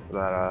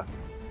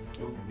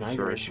 Ooh, now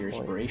Inspiration your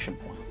point. inspiration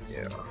points.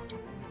 yeah.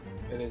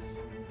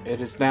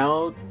 It is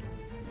now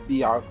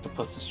the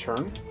octopus's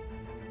turn.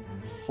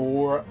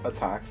 4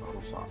 attacks on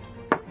Assad.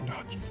 No,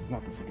 Jesus,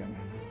 not this again.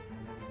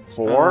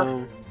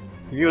 4?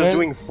 He was and-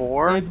 doing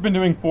 4? It's been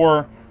doing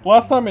 4.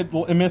 Last time it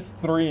missed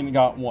 3 and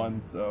got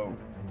 1, so...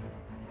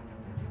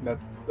 I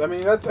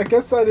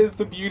guess that is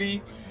the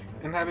beauty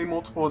in having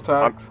multiple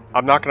attacks.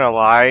 I'm not gonna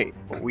lie,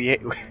 we've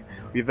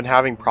been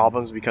having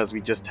problems because we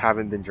just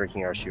haven't been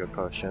drinking our shield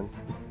potions.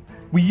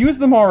 We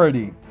used them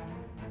already.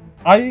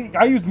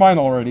 I used mine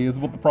already, is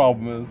what the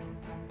problem is.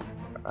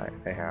 I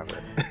have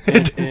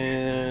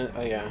it.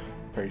 Oh yeah,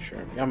 pretty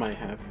sure. I might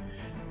have.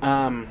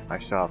 I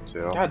still have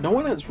 2. God, no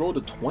one has rolled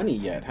a 20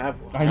 yet,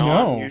 have we? I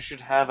know. You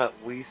should have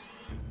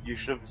you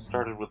should have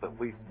started with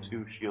at least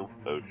 2 shield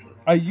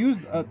potions. I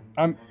used...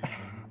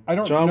 I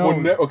don't John,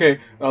 know... okay,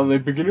 on the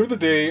beginning of the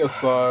day,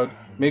 Assad,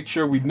 make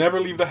sure we never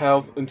leave the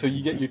house until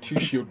you get your 2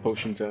 shield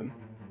potions in.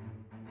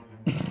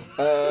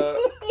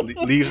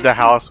 Leaves the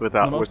house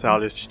without No, no.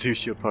 without his 2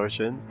 shield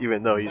potions,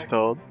 even though he's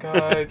told.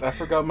 Guys, I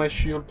forgot my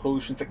shield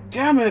potions. Like,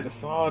 damn it,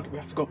 Assad, we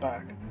have to go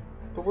back.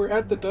 But we're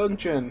at the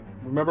dungeon.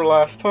 Remember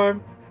last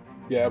time?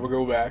 Yeah, we'll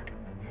go back.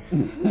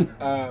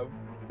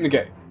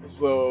 Okay,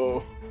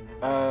 so,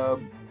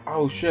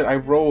 oh shit, I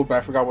rolled, but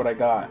I forgot what I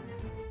got.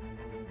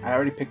 I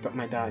already picked up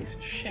my dice.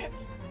 Shit.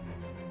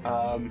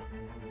 Okay.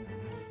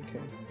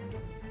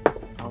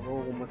 I'll roll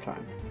one more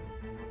time.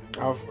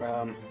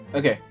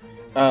 Okay.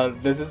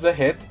 This is a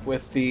hit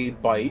with the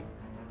bite.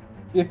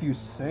 If you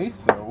say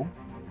so.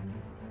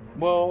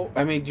 Well,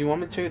 I mean, do you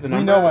want me to tell you the You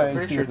number? know my I'm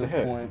pretty AC sure at it's a this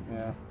hit. point,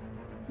 yeah.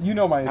 You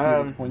know my AC at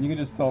this Um, point. You can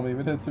just tell me if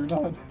it hits or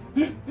not.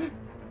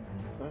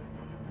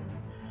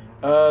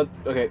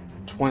 Okay,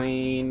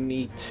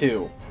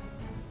 22.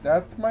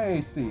 That's my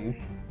AC.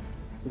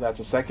 So that's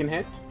a second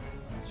hit.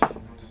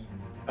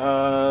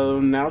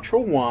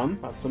 Natural 1.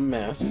 That's a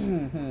miss.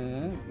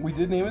 Mm-hmm. We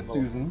did name it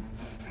Susan.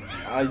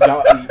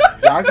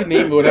 Y'all can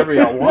name me whatever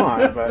y'all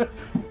want, but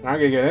I'm not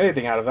gonna get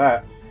anything out of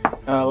that.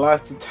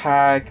 Last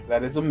attack,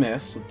 that is a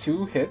miss, so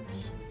 2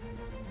 hits.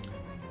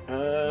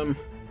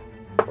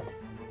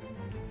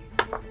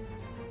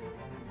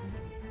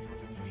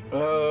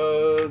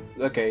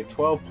 Okay,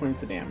 12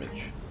 points of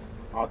damage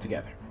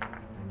altogether.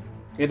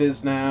 It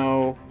is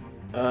now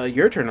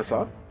your turn,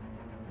 Assad.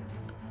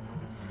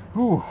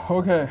 Whew,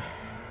 okay.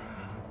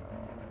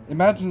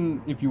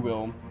 Imagine, if you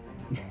will.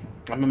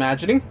 I'm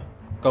imagining.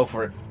 Go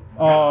for it.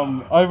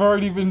 I've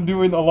already been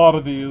doing a lot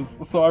of these,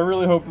 so I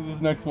really hope that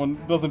this next one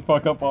doesn't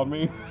fuck up on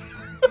me.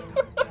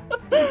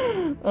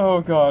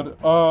 Oh god.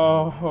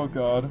 Oh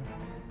god.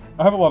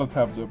 I have a lot of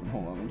tabs open.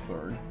 Hold on, I'm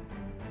sorry.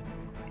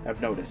 I've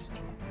noticed.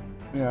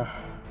 Yeah.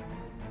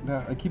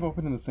 Yeah, I keep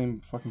opening the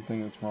same fucking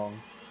thing that's wrong.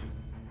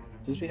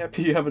 Just be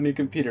happy you have a new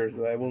computer so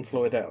that I won't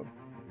slow it down.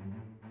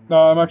 No,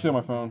 I'm actually on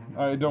my phone.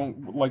 I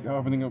don't like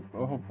having a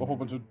whole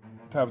bunch of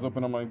tabs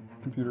open on my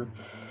computer.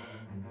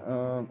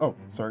 Oh,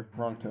 sorry,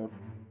 wrong tab.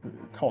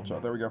 Call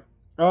shot. There we go.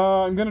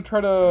 I'm gonna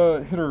try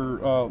to hit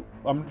her.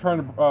 I'm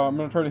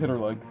gonna try to hit her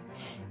leg.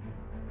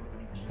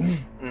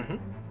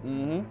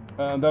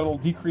 That'll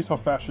decrease how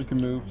fast she can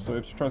move. So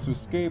if she tries to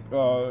escape,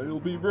 it'll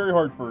be very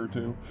hard for her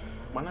to.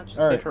 Why not just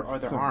All hit right, her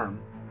other so- arm?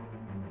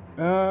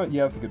 Yeah,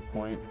 that's a good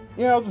point.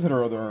 Yeah, I'll just hit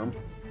her other arm.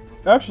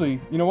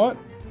 Actually, you know what?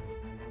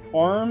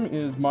 Arm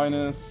is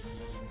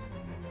minus.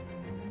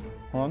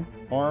 Hold on.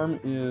 Arm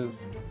is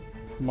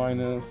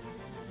minus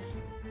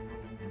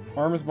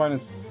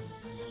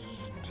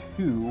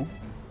 2.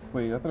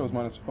 Wait, I thought it was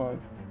minus 5.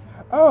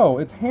 Oh,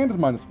 its hand is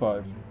minus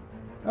 5.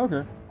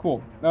 Okay,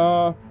 cool.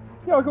 Yeah,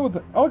 I'll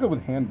go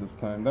with hand this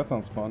time. That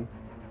sounds fun.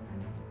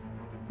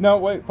 No,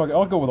 wait, fuck it.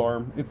 I'll go with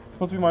arm. It's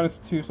supposed to be minus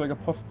 2, so I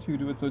got plus 2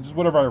 to it. So just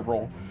whatever I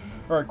roll.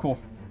 All right, cool.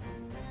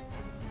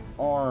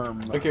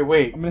 Arm. Okay,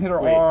 wait. I'm gonna hit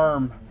her wait.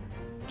 arm.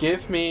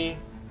 Give me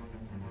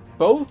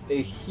both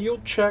a heal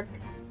check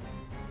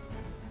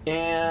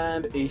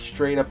and a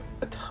straight up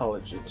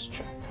intelligence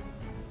check.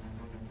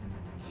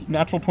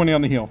 Natural 20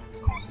 on the heel.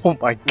 Oh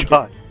my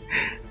god.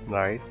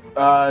 Nice.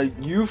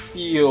 You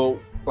feel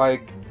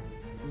like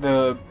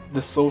the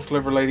soul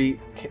sliver lady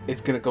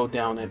is gonna go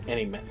down at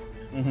any minute.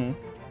 Mm-hmm.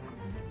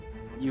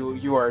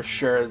 You are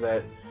sure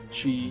that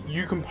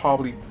you can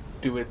probably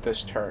do it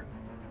this turn.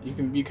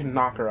 You can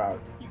knock her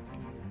out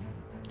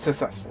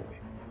successfully.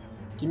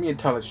 Give me an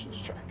intelligence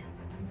check.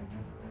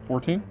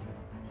 14?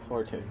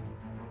 14.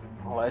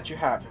 I'll let you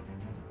have it.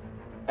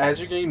 As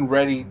you're getting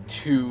ready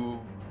to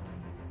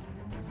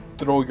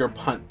throw your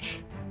punch,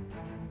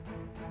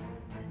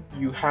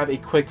 you have a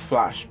quick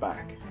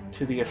flashback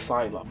to the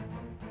asylum.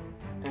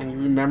 And you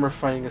remember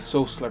finding a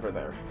soul sliver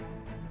there.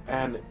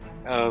 And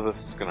Oh,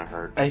 this is gonna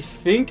hurt. I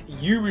think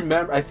you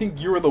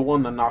were the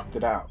one that knocked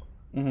it out.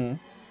 Mm-hmm.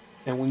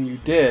 And when you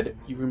did,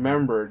 you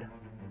remembered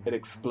it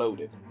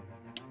exploded.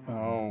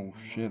 Oh,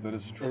 shit, that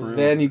is true. And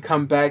then you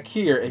come back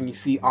here and you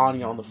see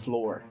Anya on the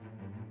floor.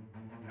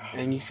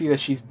 And you see that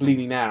she's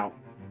bleeding out.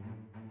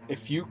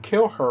 If you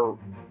kill her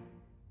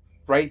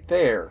right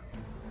there,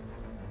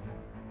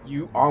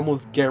 you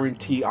almost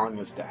guarantee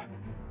Anya's death.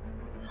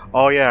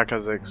 Oh yeah,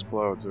 because it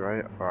explodes,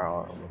 right? Or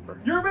I don't remember.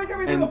 You're making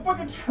me And- do the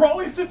fucking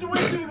trolley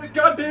situation in this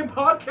goddamn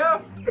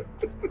podcast!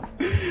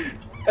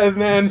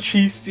 And then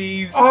she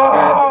sees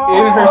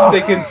Oh!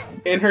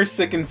 in her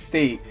sickened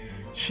state,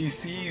 she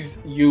sees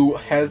you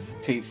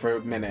hesitate for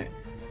a minute,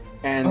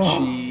 and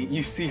Oh.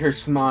 you see her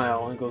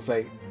smile and goes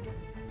like,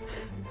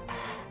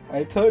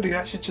 "I told you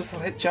I should just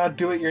let y'all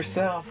do it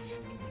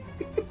yourselves.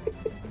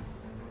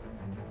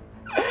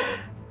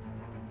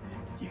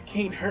 You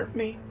can't hurt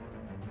me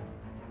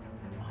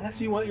unless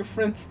you want your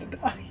friends to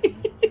die."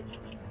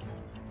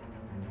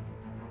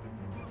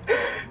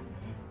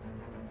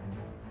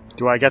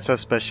 Do I get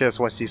suspicious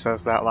when she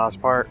says that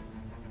last part?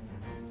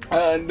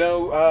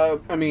 No,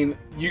 I mean,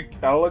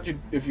 I'll let you,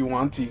 if you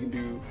want to, you can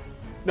do...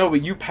 No,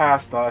 but you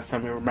passed the last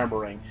time you're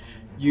remembering.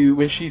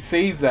 When she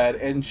says that,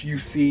 and you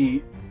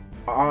see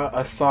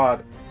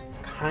Assad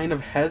kind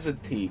of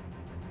hesitate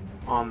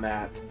on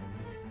that,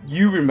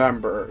 you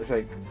remember, it's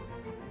like,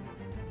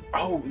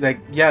 oh, like,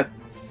 yeah,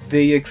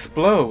 they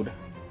explode.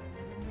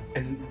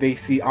 and they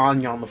see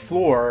Anya on the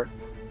floor,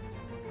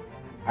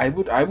 I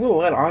will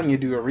let Anya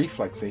do a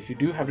reflex save. You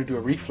do have to do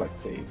a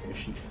reflex save. If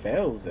she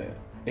fails it,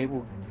 it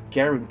will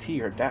guarantee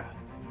her death.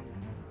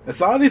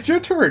 Assad, it's your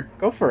turn.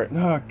 Go for it.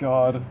 Oh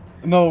god.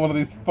 Another one of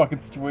these fucking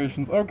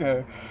situations.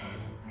 Okay.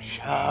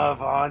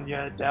 Shove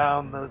Anya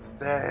down the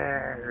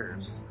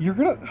stairs. You'll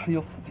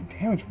still take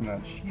damage from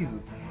that.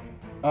 Jesus.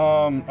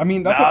 I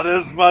mean, that's Not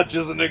as much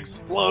as an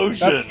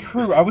explosion. that's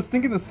true. I was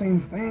thinking the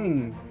same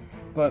thing,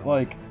 but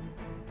like,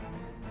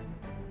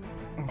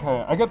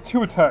 okay, I got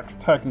 2 attacks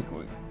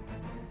technically.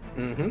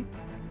 Mm-hmm.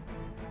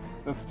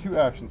 That's 2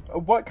 actions.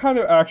 What kind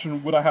of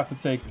action would I have to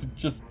take to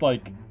just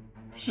like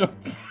shove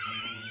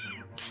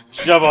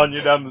Shove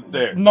Anya down the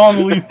stairs.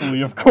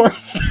 non-lethally, of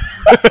course?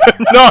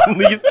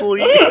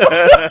 Non-lethally.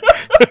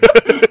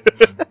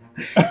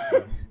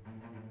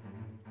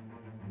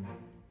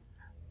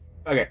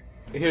 Okay,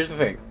 here's the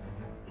thing.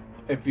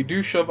 If you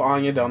do shove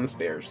Anya down the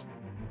stairs,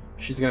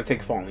 she's gonna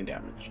take falling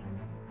damage.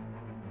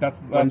 That's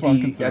what I'm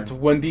concerned. That's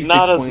 1d6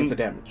 Not as points of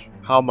damage.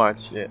 How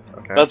much? Yeah.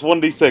 Okay. That's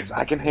 1d6.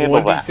 I can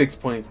handle that. 1d6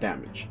 points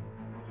damage.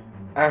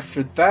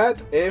 After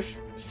that,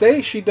 if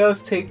say she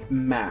does take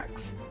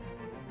max,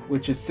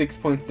 which is 6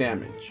 points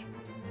damage,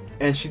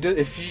 and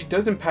if she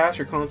doesn't pass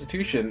her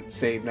Constitution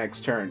save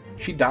next turn,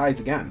 she dies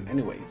again.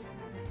 Anyways,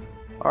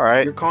 All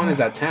right. your con is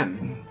at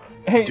 10.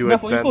 Hey, Do it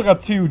Nestle, you then. still got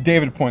 2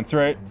 David points,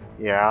 right?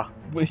 Yeah.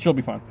 But she'll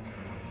be fine.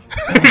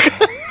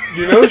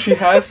 You know she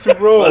has to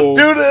roll. Let's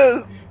do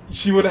this!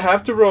 She would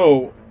have to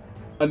roll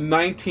a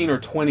 19 or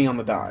 20 on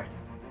the die.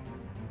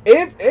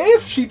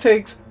 If she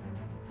takes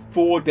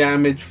full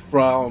damage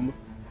from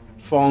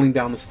falling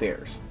down the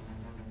stairs,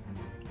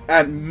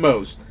 at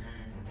most,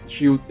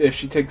 if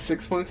she takes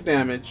 6 points of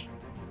damage,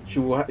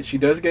 she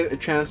does get a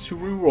chance to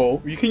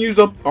re-roll. You can use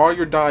up all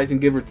your dice and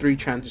give her 3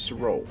 chances to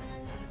roll.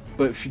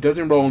 But if she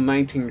doesn't roll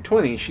 19 or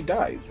 20, she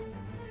dies.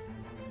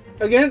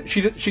 Again,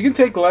 she can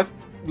take less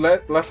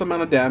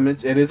amount of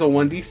damage. It is a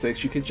 1d6.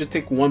 She can just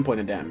take 1 point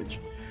of damage.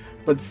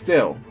 But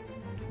still,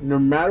 no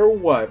matter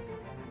what,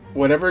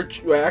 whatever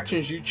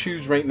actions you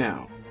choose right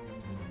now,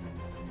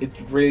 it's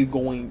really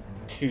going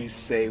to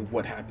say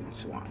what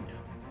happens to Anya.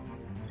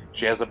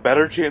 She has a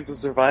better chance of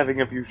surviving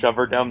if you shove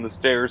her down the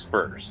stairs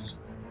first.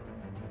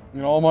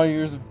 In all my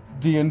years of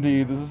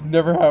D&D, this has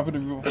never happened to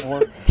me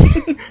before.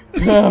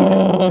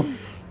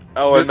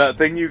 Oh, and that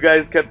thing you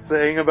guys kept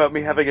saying about me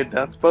having a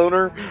death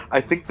boner?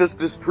 I think this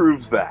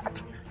disproves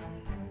that.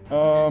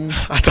 I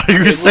thought you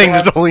were It saying would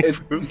this have only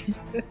to- proves.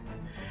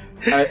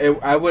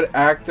 I would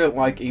act it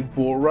like a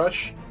bull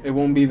rush. It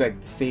won't be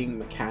like the same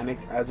mechanic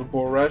as a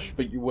bull rush,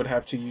 but you would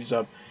have to use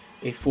up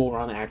a full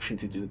round action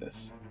to do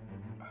this.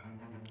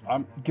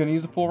 I'm gonna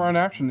use a full round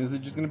action. Is it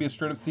just gonna be a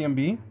straight up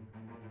CMB?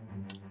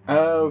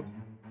 I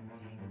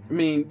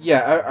mean,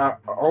 yeah,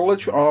 I'll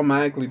let you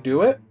automatically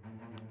do it,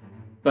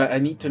 but I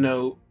need to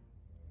know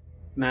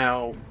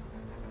now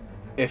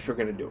if you're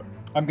gonna do it.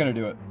 I'm gonna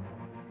do it.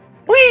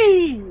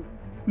 Whee!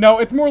 No,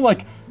 it's more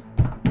like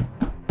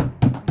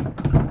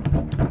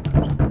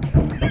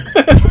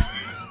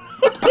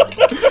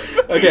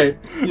Okay,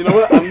 you know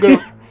what? I'm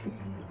gonna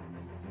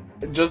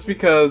just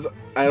because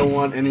I don't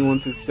want anyone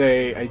to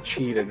say I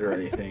cheated or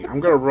anything. I'm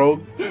gonna roll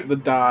the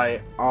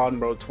die on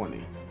roll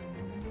 20.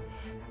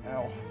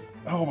 ow.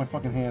 Oh, my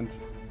fucking hand.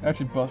 I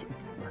actually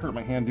hurt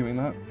my hand doing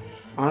that.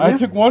 Anya? I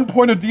took 1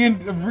 point of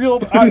real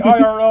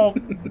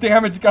IRL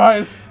damage,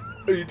 guys.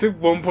 You took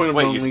 1 point of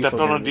Wait, you non-lethal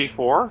stepped on a damage.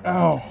 D4?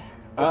 Ow.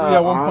 Yeah,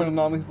 1 An- point of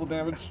non-lethal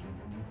damage.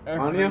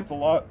 Anya? It's a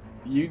lot.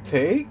 You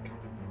take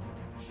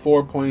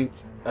 4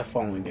 points of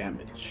falling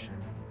damage.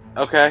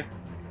 Okay.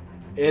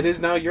 It is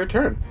now your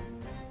turn.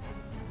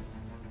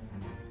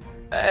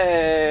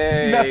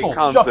 Hey, Nestle,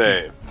 con Justin,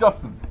 save.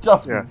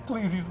 Justin, Yeah.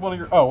 please use one of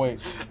your... Oh,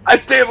 wait. I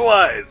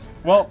stabilize!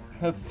 Well,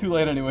 that's too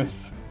late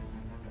anyways.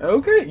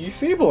 Okay, you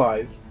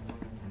stabilize.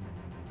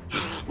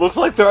 Looks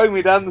like throwing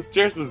me down the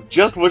stairs was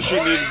just what she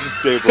needed to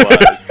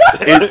stabilize.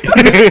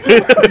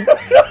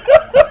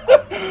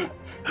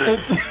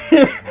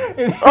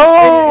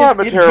 I'm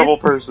a terrible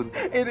person.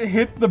 It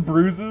hit the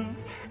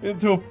bruises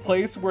into a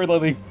place where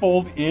like, they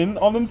fold in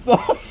on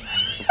themselves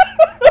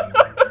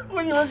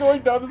when you were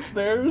going down the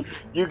stairs.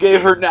 You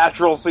gave her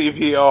natural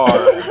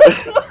CPR.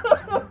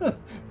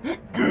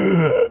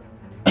 Good.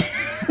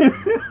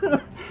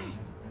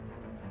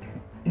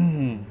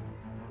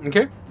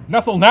 Okay.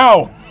 Nestle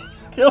now!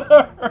 Kill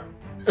her!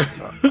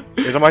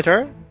 Is it my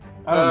turn?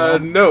 I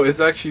don't know. No, it's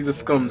actually the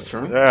scum's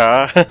turn.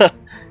 Yeah.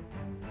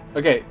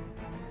 Okay.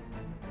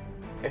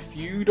 If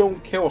you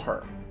don't kill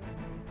her,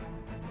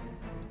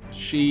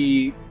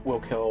 she will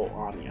kill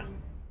Anya.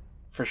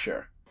 For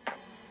sure.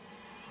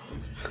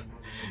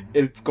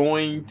 It's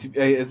going to...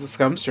 it's the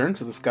scum's turn,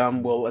 so the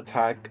scum will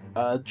attack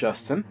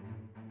Justin.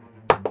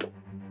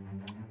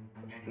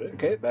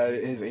 Okay, that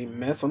is a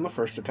miss on the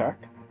first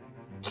attack.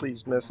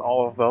 Please miss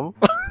all of them.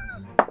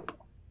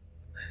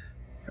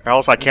 Or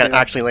else I can't Okay.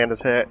 actually land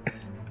this hit.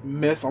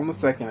 Miss on the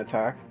second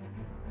attack.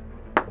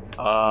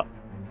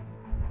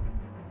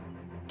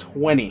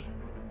 20.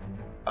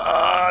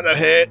 That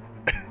hit.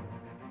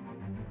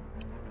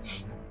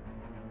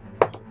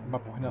 My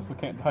boy Nestle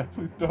can't die,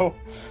 please no.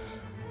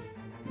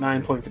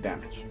 9 points of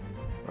damage.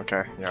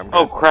 Okay, yeah, I'm good.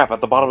 Oh crap!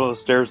 At the bottom of the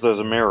stairs, there's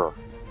a mirror.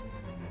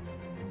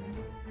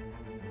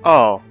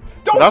 Oh.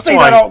 Don't That's say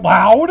why- that out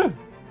loud!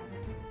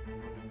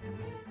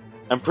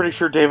 I'm pretty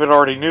sure David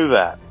already knew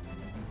that.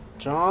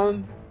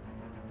 John?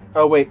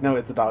 Oh wait, no,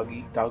 it's a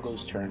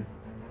Doggo's turn.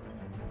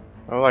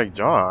 Oh, like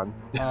John.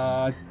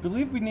 I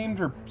believe we named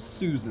her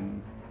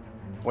Susan.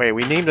 Wait,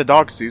 we named the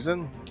dog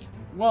Susan?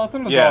 Well, it's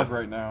not a Yes. dog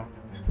right now.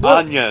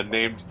 Anya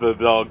named the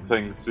dog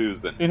thing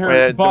Susan. In her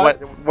Wait, butt,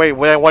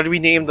 what did we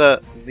name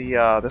the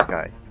this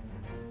guy?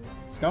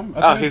 scum? I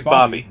Oh, thought it was he's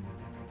Bobby.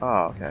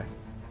 Oh, okay.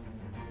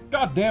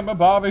 God damn it,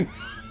 Bobby.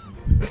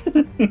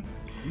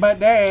 But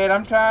Dad,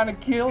 I'm trying to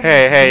kill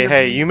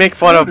Hey, you make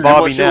fun of And what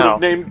Bobby she would now. have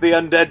named the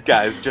undead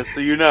guys, just so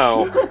you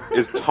know,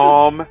 is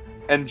Tom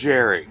and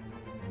Jerry.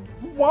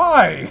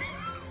 Why?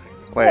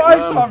 Wait, Why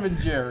Tom and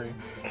Jerry?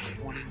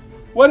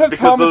 What have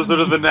Because Thomas those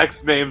are the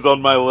next names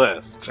on my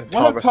list. what have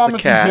Thomas the Thomas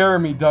and cat.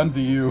 Jeremy done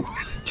to you?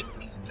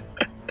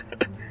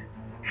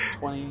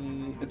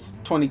 20. It's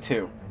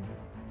 22.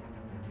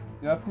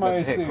 That's my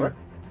That's a AC. hit, correct?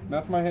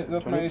 That's my hit.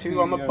 That's my 22 AC.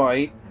 on the yeah.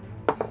 bite.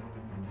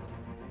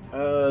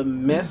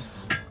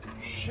 Miss.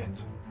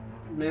 Shit.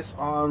 Miss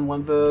on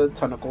one of the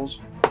tentacles.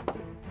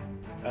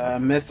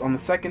 Miss on the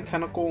second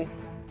tentacle.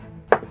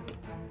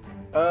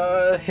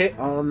 Hit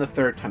on the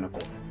third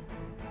tentacle.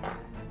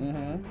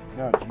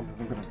 God, Jesus,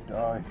 I'm gonna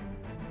die.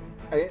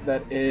 Okay,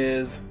 that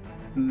is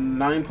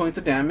 9 points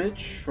of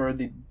damage for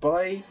the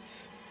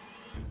bite.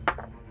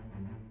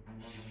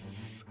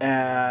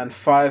 And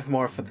 5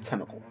 more for the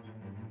tentacle.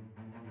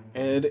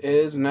 It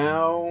is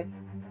now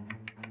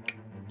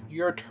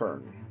your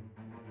turn.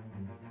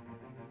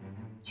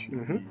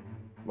 Mm-hmm.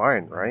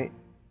 Mine, right?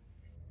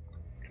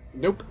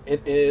 Nope,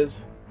 it is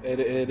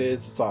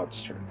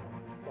Zod's turn.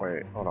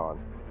 Wait, hold on.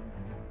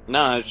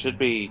 No, it should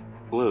be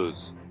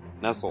Blues.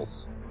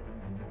 Nestles.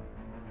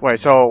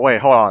 Wait,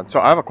 hold on.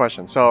 So I have a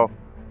question. So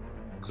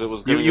Because it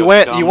was You- gonna you go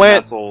went- Scum, you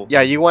went- Nestle.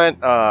 yeah, you went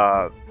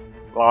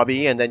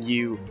Bobby, and then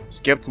you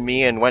skipped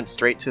me and went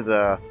straight to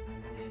the.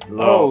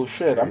 Oh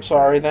shit, I'm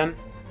sorry then.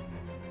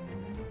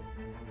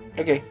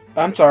 Okay,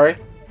 I'm sorry.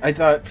 I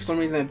thought, for some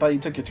reason, I thought you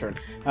took your turn.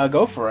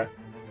 Go for it.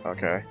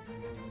 Okay.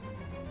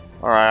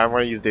 All right, I'm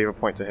gonna use David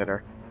Point to hit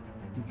her.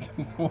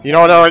 You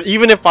know, no,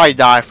 even if I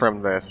die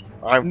from this,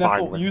 I'm fine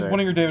Nestle, with use it. one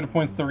of your David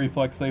points to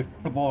reflex save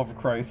for the love of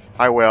Christ.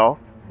 I will.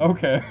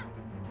 Okay.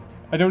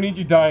 I don't need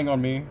you dying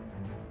on me,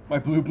 my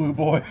blue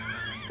boy.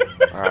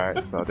 All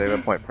right, so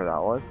David Point for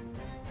that one.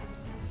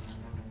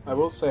 I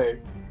will say,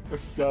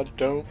 if y'all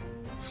don't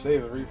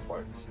save the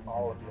reflex,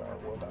 all of y'all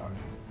will die.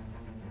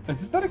 Is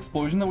this that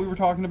explosion that we were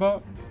talking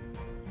about?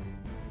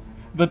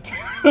 The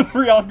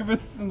 3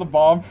 alchemists and the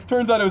bomb?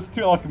 Turns out it was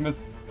 2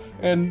 alchemists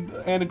and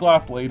a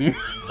glass lady.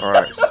 All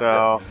right,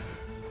 so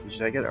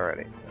should I get it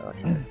already?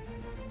 Okay.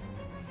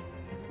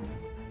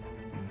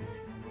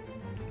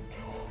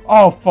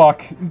 Oh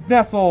fuck,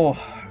 Nestle.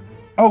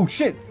 Oh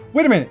shit!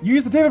 Wait a minute. You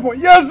used the David point.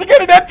 Yes, you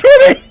get it at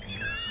 20.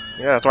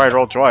 Yeah, that's why I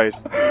rolled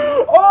twice.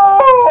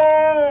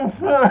 Oh.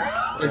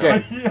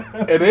 Okay.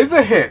 Yeah. It is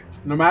a hit.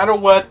 No matter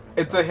what,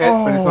 it's a hit,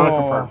 but it's not a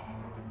confirm.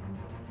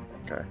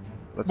 Okay,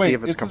 let's Wait, see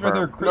if it's it says right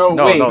there, confirmed. crit- No,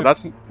 No, wait. no,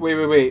 that's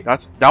Wait.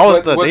 that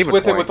was the What's David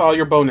with Point. it with all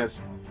your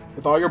bonus?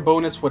 With all your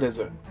bonus, what is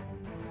it?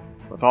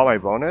 With all my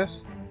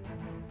bonus?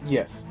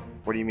 Yes.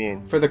 What do you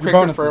mean? For the Your crit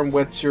bonuses. confirm,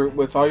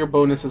 with all your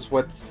bonuses,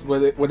 what is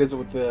it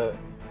with the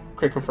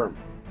crit confirm?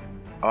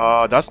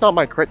 That's not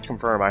my crit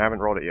confirm. I haven't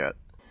rolled it yet.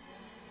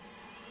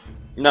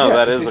 No, Yeah,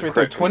 that it's is a right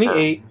crit there,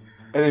 28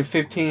 and then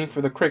 15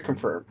 for the crit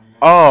confirm.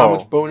 Oh. How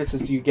much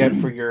bonuses do you get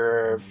for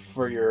your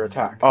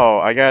attack? Oh,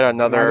 I got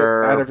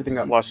another Add everything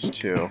up.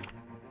 +2.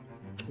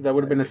 So that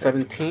would have been a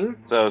 17.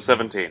 So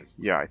 17.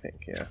 Yeah, I think,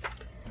 yeah.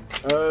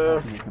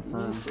 Let me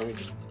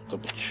just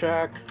double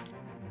check.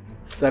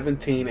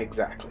 17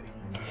 exactly.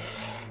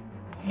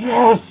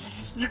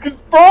 Yes, you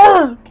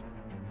confirmed.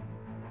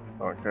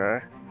 Okay.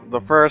 The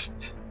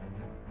first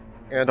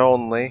and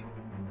only.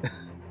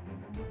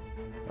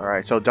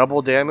 Alright, so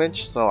double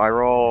damage. So I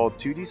roll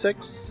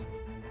 2d6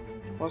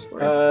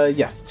 +3.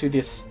 Yes,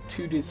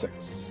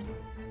 2d6.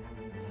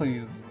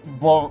 Please,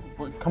 blow.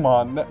 Come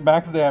on,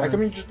 max I damage.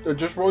 mean,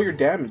 just roll your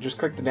damage. Just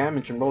click the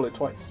damage and roll it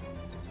twice.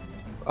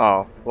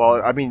 Oh,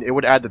 well, I mean, it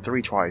would add the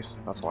 3 twice.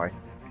 That's why.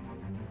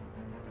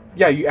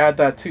 Yeah, you add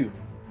that too.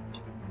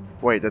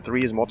 Wait, the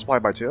 3 is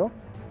multiplied by 2?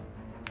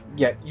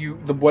 Yeah,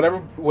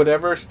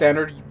 whatever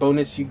standard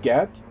bonus you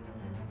get,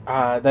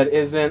 that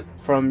isn't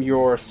from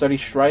your Steady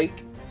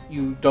Strike,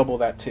 you double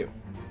that too.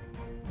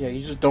 Yeah,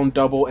 you just don't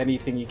double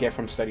anything you get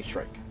from Steady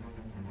Strike.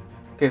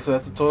 Okay, so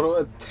that's a total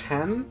of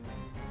 10.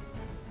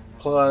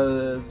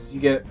 Plus, you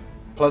get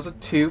plus a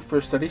 2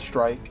 for Steady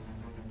Strike.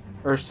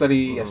 Or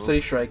Steady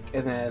Strike,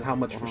 and then how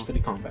much for Steady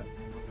Combat?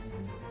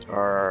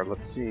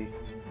 Let's see.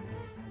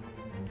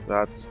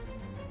 That's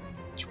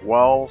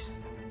 12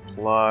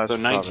 plus. So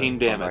 19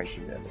 7, damage.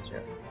 19 damage,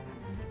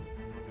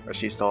 yeah. Is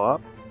she still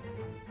up?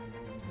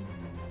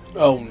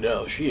 Oh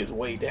no, she is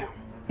way down.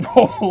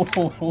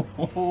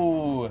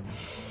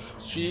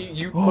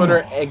 You put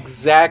her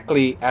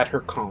exactly at her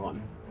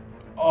column.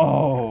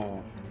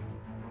 Oh.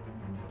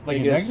 Like a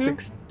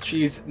negative?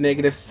 She's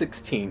negative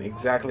 16,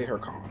 exactly her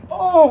column.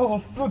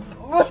 Oh, so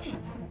delicious.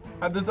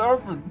 Had this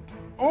happened.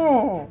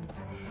 Oh.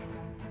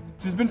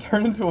 She's been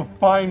turned into a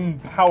fine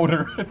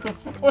powder at this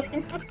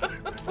point.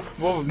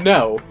 Well,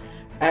 no.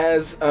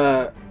 As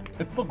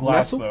It's still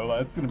glass Nestle? though.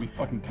 That's gonna be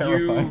fucking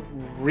terrifying. you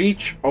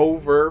reach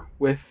over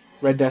with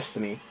Red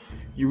Destiny,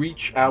 you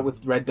reach out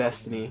with Red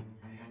Destiny,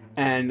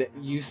 and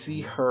you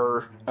see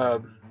her,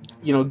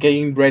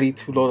 getting ready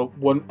to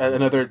load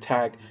another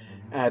attack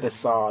at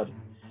Assad.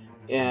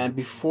 And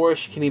before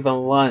she can even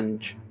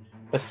lunge,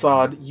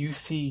 Assad, you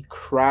see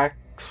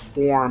cracks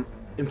form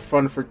in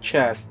front of her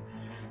chest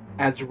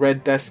as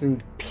Red Destiny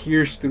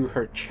pierces through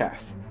her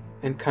chest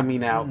and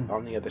coming out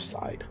on the other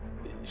side.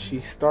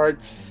 She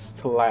starts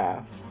to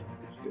laugh.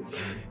 She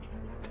goes,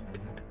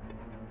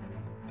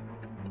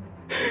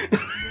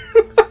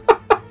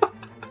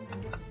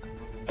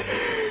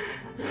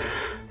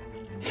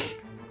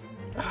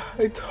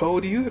 I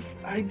told you if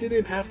I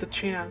didn't have the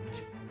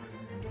chance,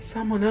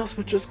 someone else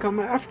would just come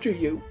after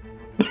you.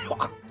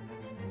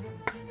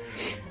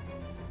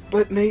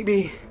 But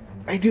maybe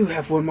I do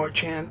have one more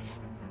chance.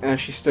 And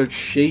she starts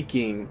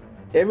shaking.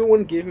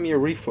 Everyone give me a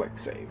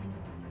reflex save.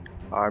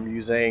 I'm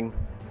using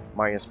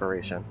my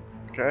inspiration.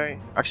 Okay.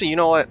 Actually, you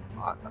know what?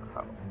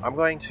 I'm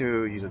going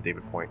to use a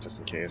David point just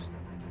in case.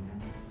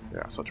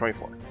 Yeah, so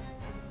 24.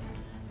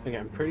 Okay,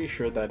 I'm pretty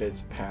sure that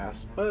is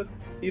pass, but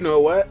you know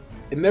what?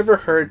 It never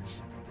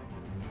hurts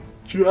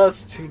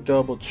just to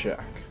double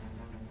check.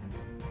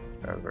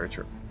 That is very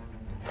true.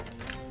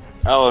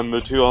 Oh, and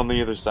the two on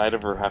the other side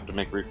of her have to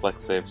make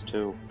reflex saves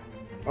too.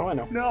 Oh, I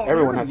know. No,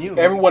 everyone has.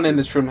 Everyone in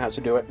this room has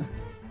to do it.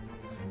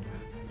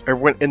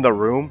 Everyone in the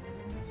room?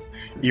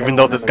 Even Everyone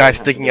though in this the room guy's has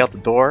to sticking do out the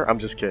door? I'm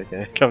just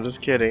kidding. I'm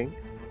just kidding.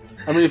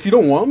 I mean, if you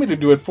don't want me to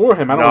do it for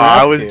him, I don't No,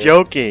 have I was to.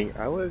 joking.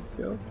 I was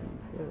joking.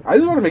 I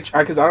just want to make sure,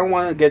 because I don't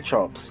want to get you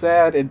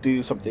upset and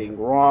do something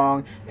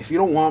wrong. If you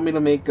don't want me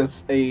to make a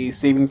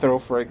saving throw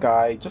for a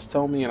guy, just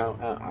tell me and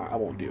I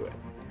won't do it.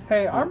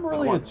 Hey, I'm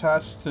really What?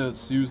 attached to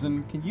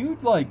Susan. Can you,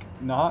 like,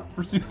 not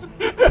for Susan?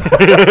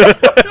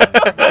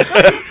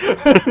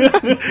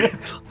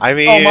 I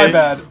mean... Oh, my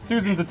bad.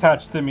 Susan's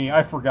attached to me.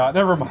 I forgot.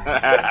 Never mind.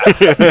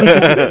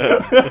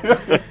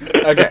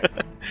 Okay.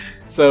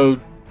 So,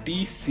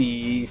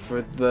 DC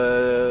for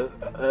the...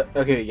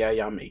 okay, yeah,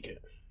 I'll make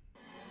it.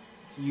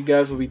 So you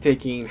guys will be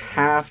taking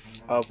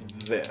half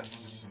of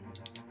this.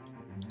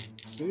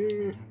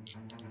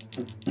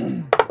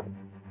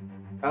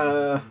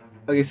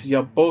 Okay, so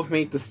y'all both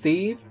make the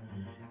save.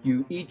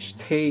 You each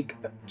take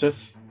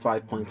just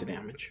 5 points of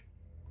damage.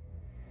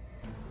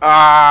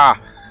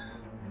 Ah!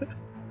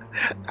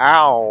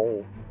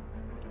 Ow!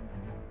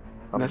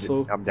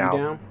 Nestle, I'm you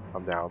down.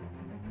 I'm down.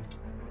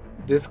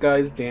 This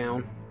guy's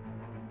down.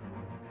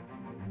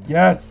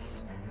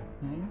 Yes!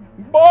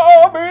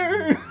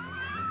 Bobby!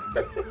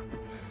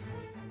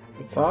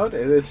 It's odd.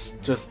 It is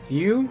just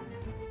you.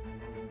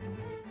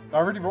 I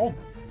already rolled.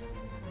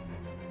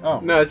 Oh.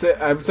 No,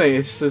 I'm saying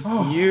it's just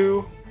Oh.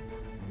 you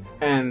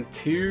and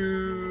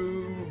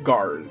 2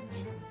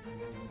 guards.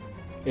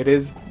 It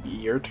is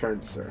your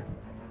turn, sir.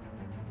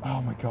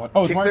 Oh my god.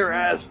 Oh, it's Kick my... their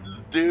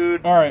asses,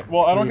 dude. Alright,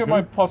 well, I don't get Mhm.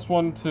 my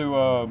 +1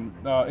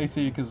 to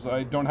AC because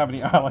I don't have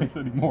any allies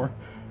anymore.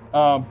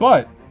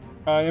 But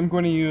I am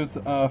going to use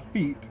a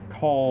feat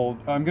called...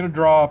 I'm going to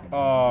drop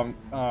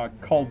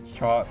Called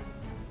Shot.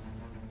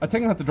 I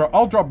technically have to drop...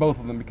 I'll drop both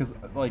of them because,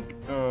 like,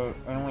 I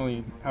don't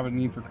really have a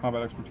need for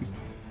combat expertise.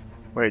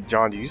 Wait,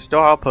 John, do you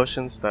still have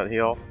potions that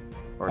heal?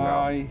 Or no?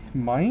 I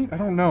might? I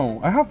don't know.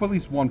 I have at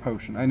least one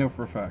potion. I know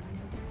for a fact.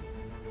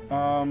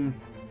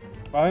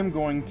 I'm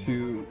going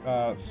to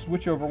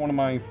switch over one of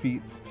my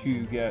feats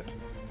to get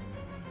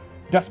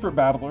Desperate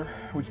Battler,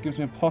 which gives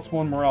me a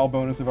 +1 morale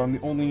bonus if I'm the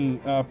only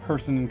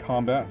person in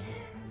combat.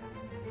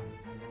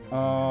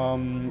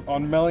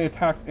 On melee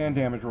attacks and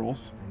damage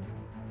rolls.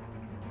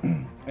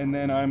 And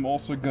then I'm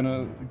also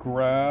gonna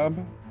grab...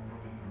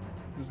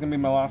 This is gonna be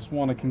my last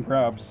one I can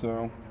grab,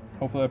 so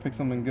hopefully I pick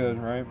something good,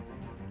 right?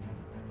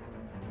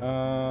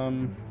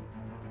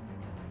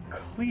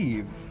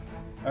 Cleave.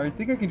 I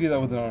think I can do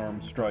that with an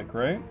unarmed strike,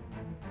 right?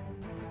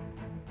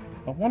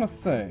 I want to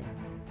say.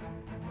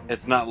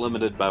 It's not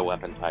limited by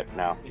weapon type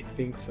now. I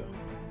think so.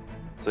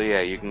 So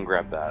yeah, you can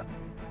grab that.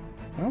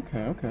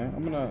 Okay.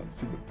 I'm gonna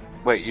see.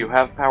 Wait, you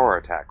have power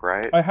attack,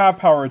 right? I have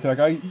power attack.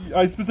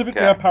 I specifically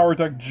Okay. have power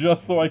attack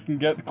just so I can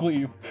get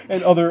cleave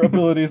and other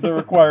abilities that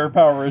require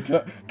power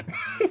attack.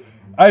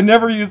 I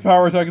never use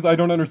power attack because I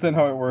don't understand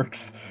how it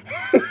works.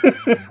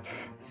 Power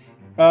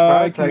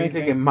I attack, can you make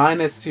take a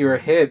minus to your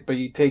hit, but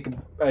you take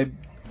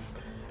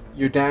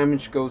your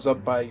damage goes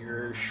up by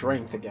your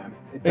strength again.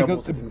 It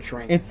doubles it in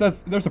strength. It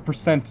says there's a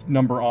percent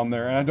number on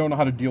there, and I don't know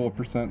how to deal with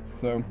percents.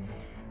 So,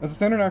 as a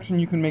standard action,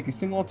 you can make a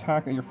single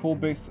attack at your full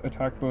base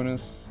attack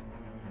bonus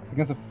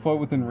against a foe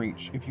within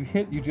reach. If you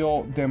hit, you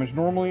deal damage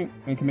normally,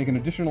 and you can make an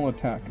additional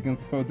attack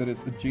against a foe that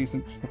is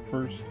adjacent to the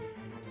first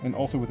and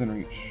also within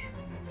reach.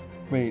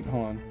 Wait,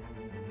 hold on.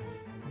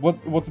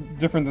 What's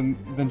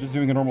different than just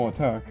doing a normal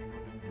attack?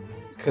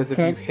 Because if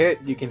Can you I- hit,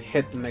 you can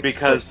hit the next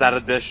Because person. that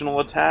additional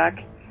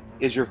attack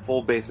is your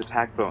full base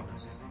attack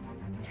bonus.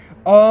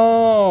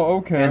 Oh,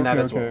 okay, And that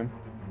okay, as well. okay.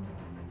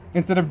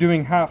 Instead of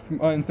doing half,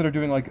 instead of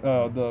doing like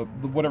the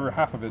whatever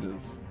half of it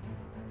is.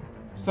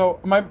 So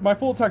my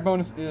full attack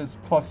bonus is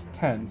plus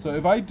 10. So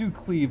if I do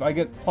cleave, I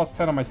get plus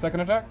 10 on my second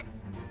attack.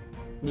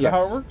 Is that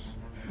how it works?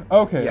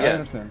 Okay, I Yes.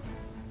 understand.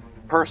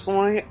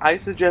 Personally, I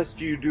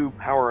suggest you do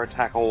power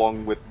attack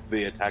along with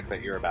the attack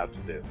that you're about to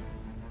do.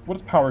 What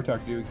does power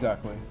attack do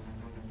exactly?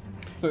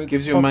 So it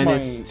Gives you a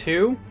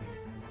 -2.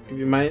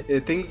 I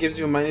think it gives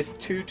you a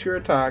 -2 to your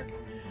attack,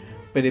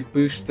 but it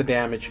boosts the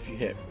damage if you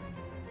hit.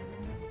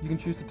 You can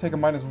choose to take a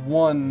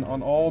 -1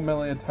 on all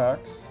melee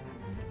attacks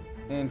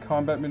and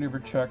combat maneuver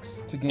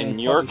checks to gain In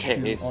a your +2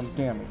 case, on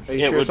damage. Are you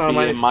It sure would it's not a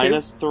be a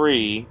 -2?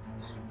 -3.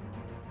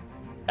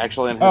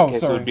 Actually, in his Oh, case,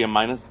 it sorry. would be a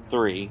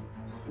 -3.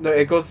 No,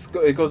 it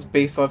goes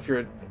based off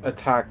your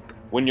attack.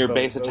 When your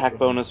base Bonus. attack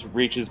bonus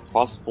reaches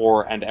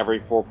 +4 and every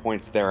 4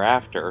 points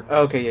thereafter,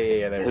 Okay,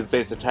 yeah. There it his is.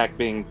 base attack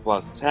being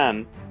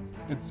 +10,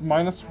 It's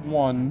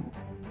 -1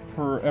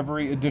 for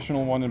every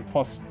additional one and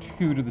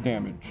 +2 to the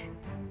damage.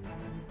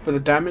 But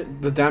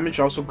the damage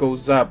also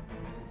goes up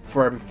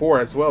for every 4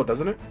 as well,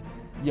 doesn't it?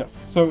 Yes,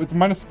 so it's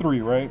 -3,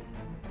 right?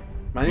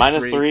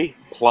 -3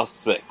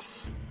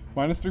 +6.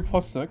 -3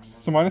 +6,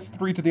 so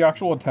 -3 to the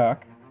actual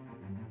attack.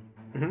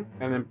 And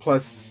then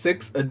plus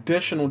 6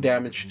 additional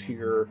damage to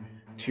your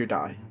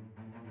die.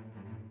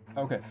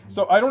 Okay,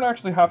 so I don't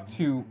actually have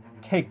to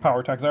take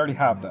power attack, 'cause I already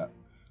have that.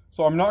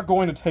 So I'm not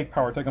going to take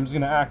power attack, I'm just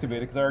going to activate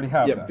it, because I already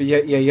have Yeah, that. but yeah,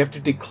 you have to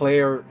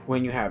declare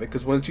when you have it,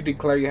 because once you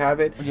declare you have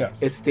it, Yes.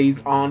 it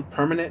stays on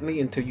permanently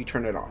until you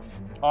turn it off.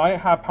 I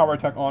have power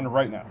attack on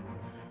right now.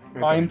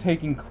 Okay. I am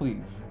taking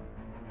cleave.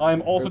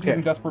 I'm also Okay.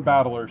 taking desperate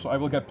battler, so I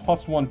will get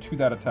 +1 to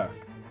that attack.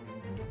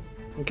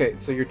 Okay,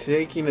 so you're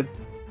taking it.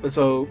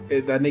 So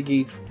that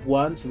negates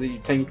 1, so that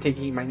you're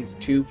taking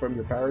 -2 from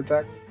your power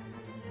attack.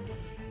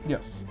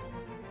 Yes.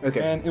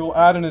 Okay. And it will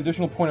add an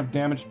additional point of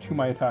damage to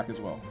my attack as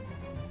well.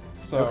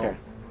 So, Okay.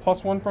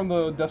 +1 from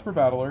the desperate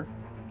battler,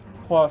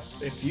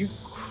 plus... If you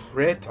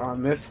crit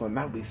on this one,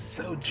 that would be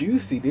so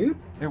juicy, dude.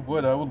 I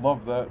would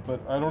love that,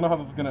 but I don't know how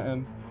this is going to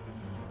end.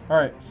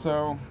 Alright,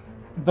 so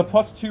the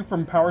 +2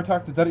 from power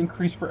attack, does that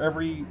increase for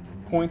every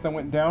point that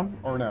went down,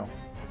 or no?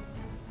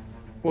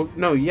 Well,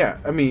 no, yeah.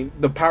 I mean,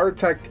 the power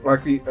attack,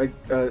 like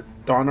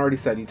Dawn already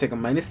said, you take a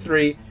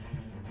 -3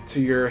 to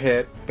your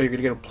hit, but you're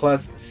gonna get a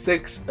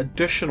 +6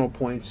 additional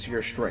points to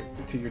your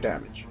strength, to your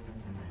damage.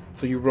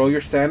 So you roll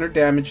your standard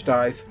damage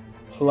dice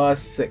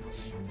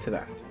 +6 to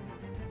that.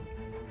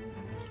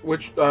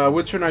 Which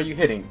one are you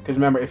hitting? Because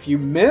remember, if you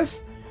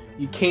miss,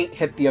 you can't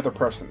hit the other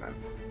person then.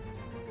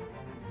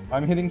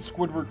 I'm hitting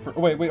Squidward for...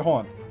 Oh, wait,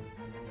 hold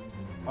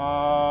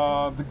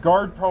on. The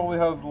guard probably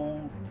has...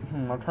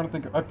 I'm trying to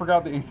think... I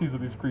forgot the ACs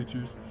of these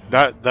creatures.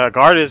 The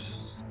guard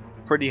is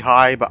pretty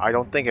high, but I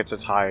don't think it's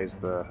as high as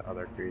the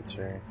other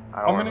creature.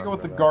 I'm gonna go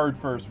with the guard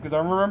first, because I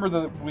remember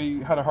that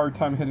we had a hard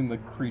time hitting the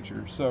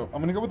creature. So,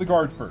 I'm gonna go with the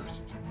guard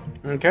first.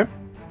 Okay.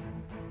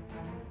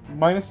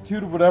 -2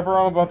 to whatever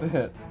I'm about to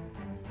hit.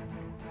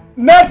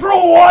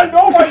 Natural 1!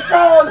 Oh my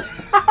god!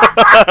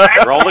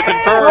 Roll to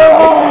confirm.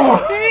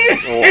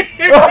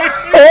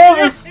 Oh,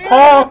 this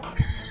top!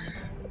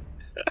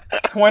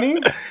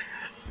 20?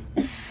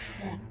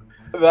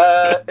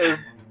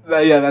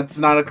 That's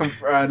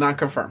not not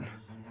confirmed.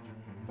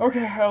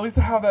 Okay, at least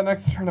I have that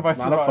next turn if I It's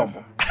not a survive.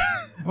 fumble.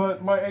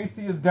 But my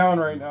AC is down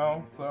right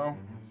now, so...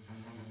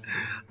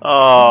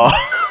 Oh.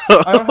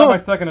 I don't have my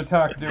second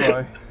attack, do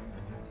I?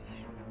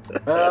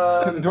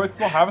 Um, Do I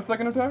still have a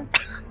second attack?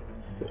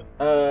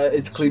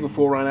 It's cleave a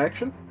full run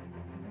action.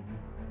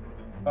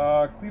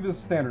 Cleave is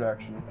standard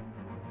action.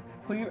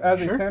 Cleave as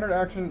Sure. a standard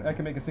action, I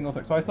can make a single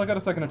attack. So I still got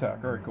a second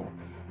attack. Alright, cool.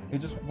 It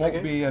just won't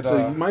Okay. be at... So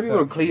you might be able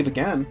to cleave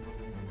again,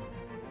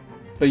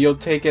 but you'll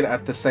take it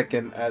at the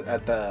second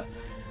at the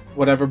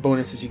whatever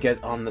bonuses you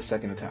get on the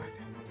second attack.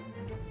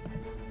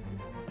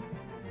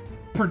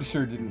 Pretty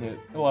sure it didn't hit.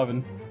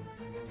 11.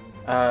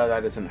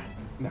 That isn't.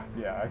 No,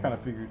 yeah, I kind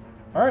of figured.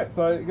 Alright,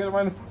 so I get a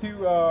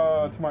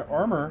 -2 to my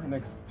armor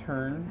next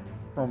turn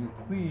from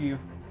cleave.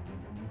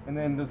 And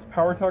then does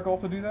power attack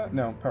also do that?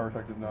 No, power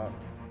attack does not.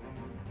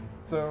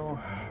 So,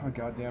 oh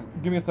goddamn.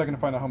 Give me a second to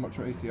find out how much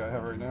AC I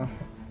have right now.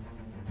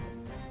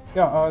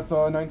 Yeah, it's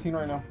 19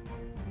 right now.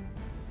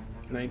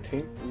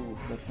 19. Ooh,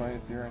 That's my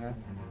AC right now.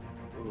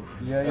 ooh.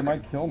 Yeah, you Okay.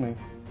 might kill me.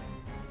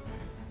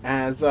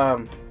 As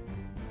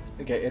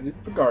okay, it is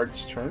the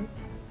guard's turn.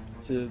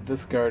 So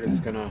this guard is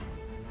gonna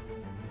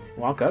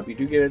walk up. You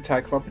do get an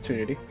attack of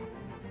opportunity.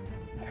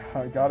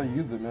 I gotta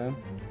use it, man.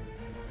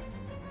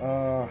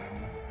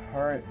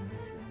 Alright.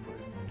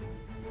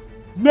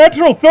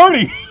 Natural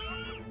 30!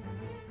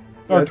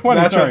 Or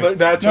 20, sorry.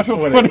 Natural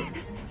 20.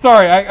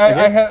 Sorry,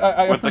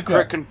 I With the forgot.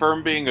 crit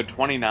confirm being a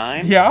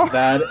 29? Yeah?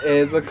 That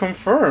is a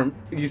confirm.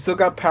 You still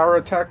got power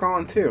attack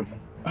on too.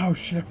 Oh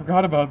shit, I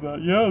forgot about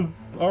that.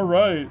 Yes.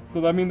 Alright.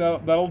 So that means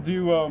that'll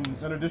do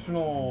an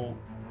additional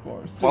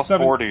 4, 6, Plus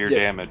 7, 4 to your Yeah.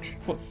 damage.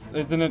 Plus,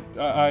 isn't it?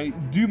 I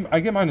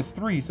get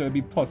 -3, so it'd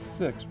be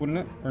 +6, wouldn't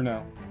it? Or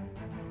no?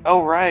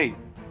 Oh, right.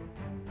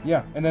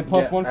 Yeah, and then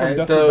plus 1 from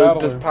Desperate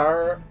Does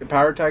Battler.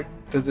 power attack,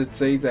 does it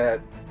say that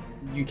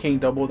you can't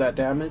double that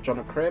damage on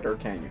a crit, or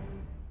can you?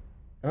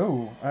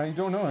 Oh, I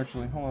don't know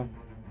actually. Hold on.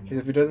 'Cause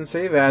if it doesn't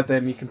say that,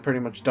 then you can pretty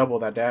much double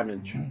that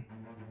damage.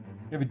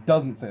 If it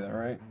doesn't say that,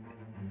 right?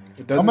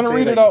 If it doesn't gonna say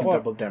read that, it you out can loud.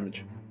 double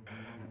damage.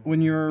 When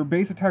your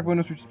base attack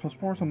bonus reaches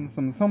 +4,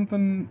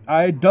 something.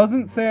 It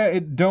doesn't say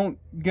it don't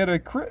get a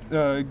crit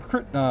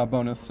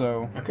bonus,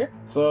 so. Okay,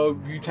 so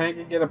you tank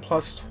and get a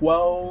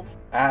 +12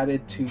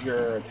 added to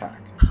your attack.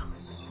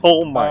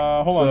 Oh my.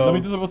 Hold on, So- let me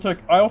just double check.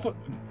 I also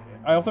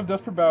have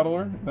Desperate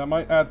Battler. That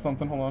might add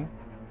something. Hold on.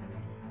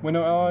 When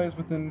no ally is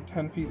within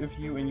 10 feet of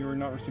you and you are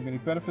not receiving any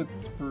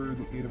benefits for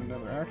the aid of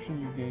another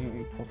action, you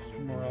gain a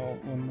 +1 morale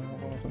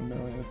bonus on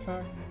melee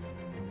attack.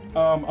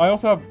 I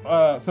also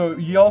have. So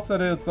y'all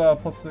said it's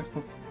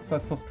 +6, so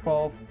that's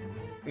 +12.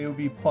 It would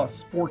be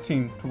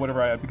 +14 to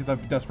whatever I have because I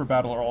have Desperate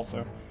Battler also.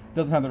 It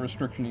doesn't have the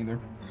restriction either.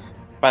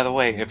 By the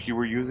way, if you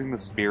were using the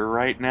spear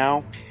right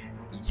now,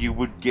 you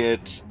would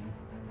get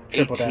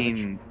Triple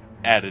 18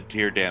 added to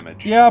your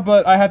damage. Yeah,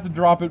 but I had to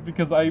drop it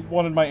because I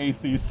wanted my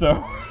AC.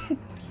 So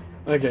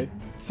Okay,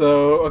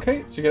 so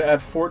you're gonna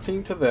add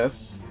 14 to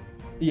this.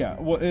 yeah.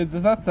 Well,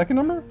 is that second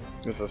number?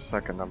 This is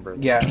second number.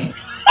 Yeah,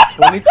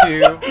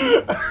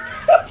 22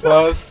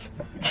 plus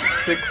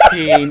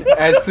 16.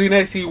 As soon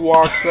as he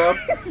walks up,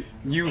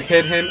 you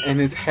hit him and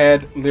his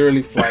head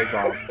literally flies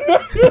off.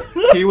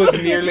 He was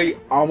nearly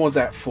almost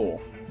at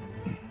full.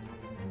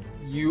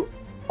 You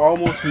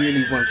almost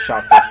nearly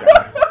one-shot this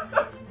guy.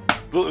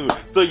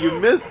 So you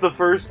missed the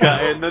first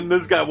guy, and then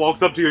this guy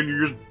walks up to you, and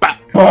you're just bap.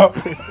 Oh, I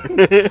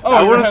your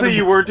want to head say is-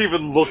 you weren't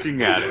even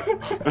looking at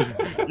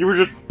it. You were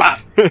just bap.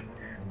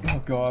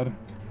 Oh god.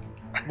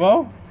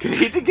 Well. Can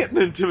he to get an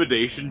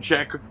intimidation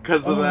check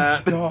because of Oh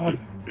that? god.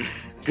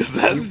 Because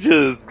that's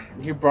just...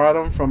 You brought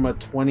him from a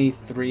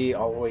 23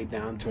 all the way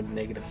down to a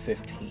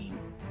 -15.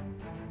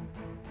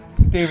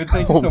 David,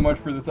 thank you so much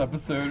for this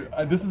episode. I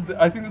think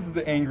this is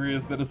the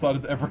angriest that Assad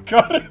has ever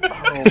gotten.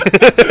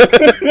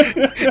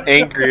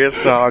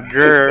 Angriest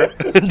Augur.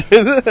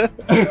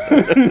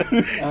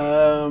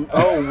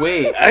 Oh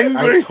wait,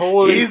 Angry! I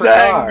totally He's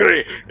forgot.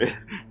 angry!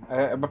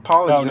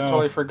 Apologies, Oh, no. I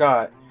totally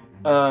forgot.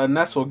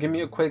 Nestle, give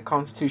me a quick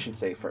Constitution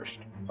save first.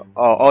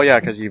 Oh yeah,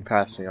 because you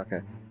passed me.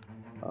 Okay.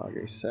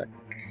 You're sick.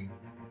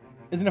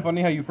 Isn't it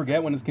funny how you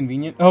forget when it's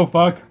convenient? Oh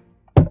fuck.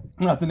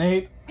 That's an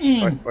 8.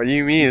 What do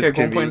you mean? It's Take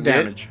 1 point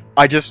convenient? damage.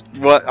 I just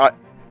I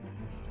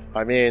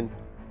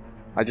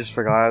just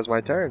forgot it was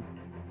my turn.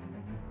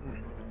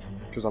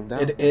 Because I'm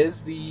down. It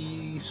is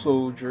the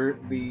soldier,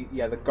 the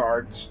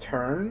guard's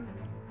turn.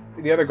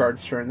 The other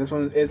guard's turn. This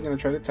one is going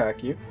to try to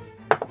attack you.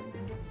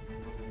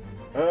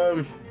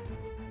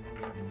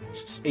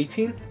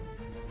 18?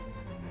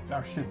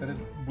 Oh shit, that is.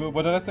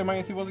 What did I say my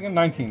AC was again?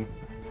 19.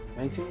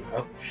 19?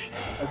 Oh shit.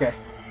 Okay.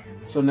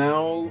 So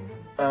now,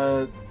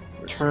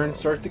 turn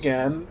starts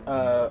again.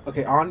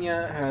 Okay,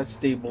 Anya has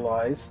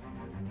stabilized.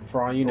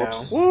 For all you know.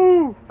 Oops.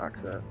 Woo!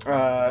 Accident.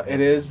 It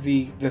is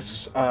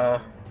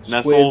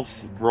Nestle,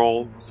 squid's-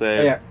 roll, save.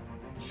 Oh, yeah.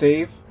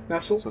 Save,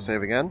 Nestle. So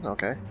save again.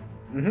 Okay.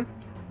 Mhm.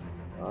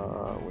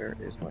 Where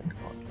is my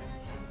card?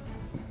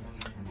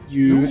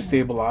 You Ooh.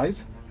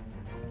 stabilize.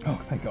 Oh,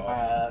 thank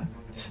god.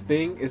 This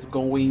thing is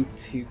going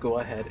to go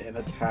ahead and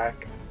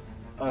attack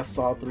us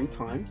all 3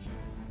 times.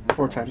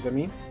 4 times, I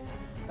mean.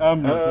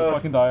 I'm going to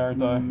fucking die,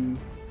 aren't I?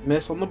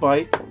 Miss on the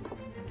bite.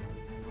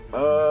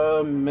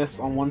 Miss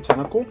on 1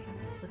 tentacle.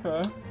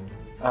 Okay.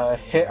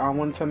 Hit on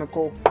 1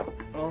 tentacle.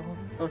 Oh,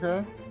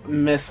 okay.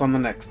 Miss on the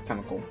next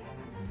tentacle.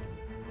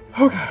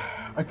 Okay.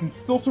 I can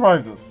still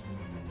survive this.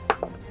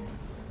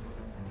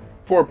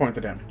 4 points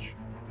of damage.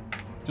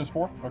 Just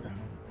 4? Okay.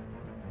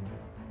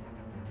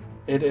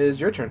 It is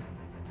your turn.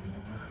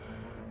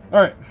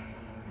 Alright.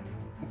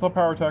 Let's let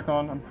power attack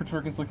on. I'm pretty sure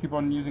I can still keep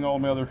on using all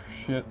my other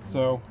shit,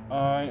 so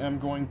I am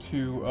going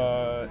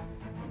to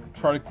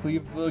try to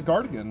cleave the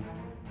guard again.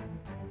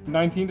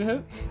 19 to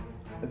hit.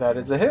 That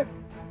is a hit.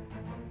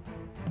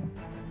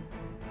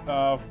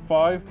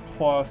 5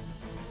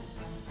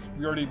 plus...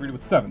 We already agreed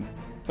with 7.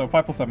 So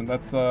 5 plus 7,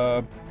 that's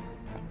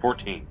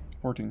 14.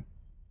 14.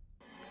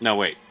 No,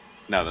 wait.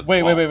 No, that's Wait.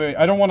 12.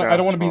 I don't want to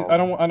That's be 12. I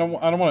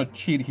don't want to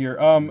cheat here.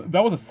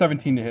 That was a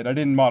 17 to hit. I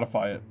didn't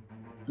modify it.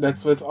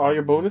 That's with all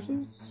your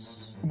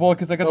bonuses? Well,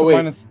 because I got Oh, the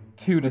wait.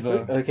 -2 to Is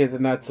it? the... Okay,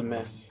 then that's a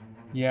miss.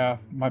 Yeah,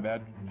 my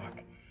bad.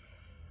 Fuck.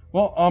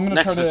 Well, I'm gonna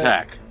Next try to...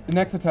 attack. The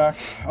next attack,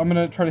 I'm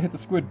gonna try to hit the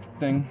squid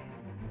thing.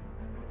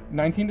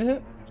 19 to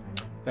hit?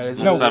 That is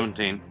No. a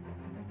 17.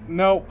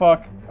 No,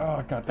 fuck.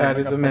 Oh, god damn That it. I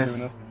is gotta a stop miss.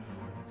 doing this.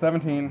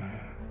 17.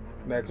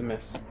 That's a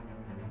miss.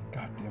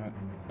 God damn it.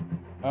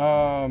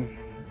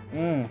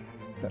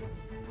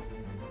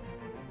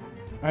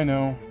 I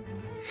know.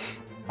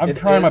 I'm It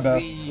trying my is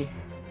best.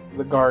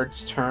 The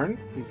guard's turn.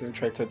 He's gonna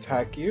try to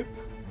attack you.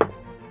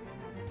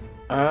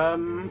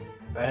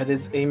 That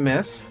is a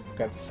miss.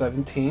 Got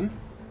 17.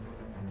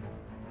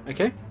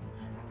 Okay.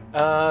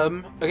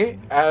 Okay.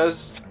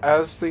 As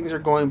things are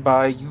going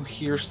by, you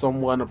hear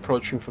someone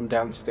approaching from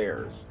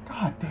downstairs,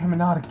 God damn it,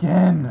 not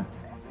again!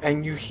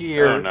 and you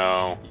hear. Oh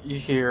no. You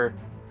hear.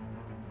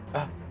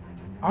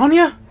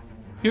 Anya.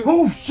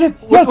 Oh shit!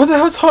 What, Yes! what the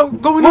hell's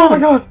going Oh on? my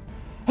god!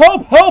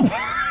 Help! Help!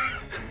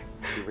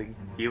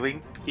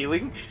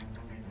 Healing.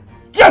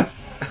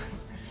 Yes!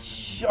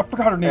 I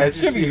forgot her name. As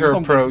you Shivy see or her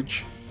something.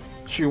 approach,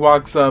 she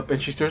walks up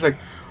and she stares like,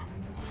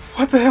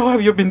 "What the hell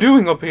have you been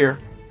doing up here?"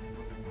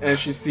 And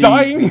she sees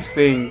Dying? these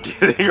things.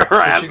 Getting her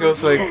ass. She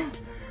goes like,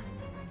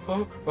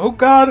 oh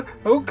God,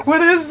 oh,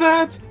 what is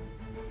that?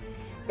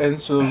 And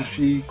so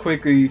she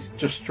quickly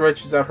just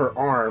stretches out her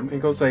arm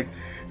and goes like,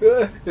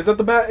 is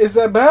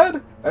that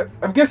bad?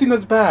 I'm guessing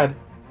that's bad.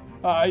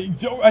 I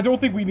don't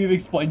think we need to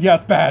explain.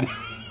 Yes, bad.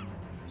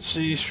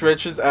 She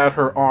stretches out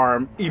her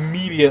arm,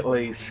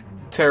 immediately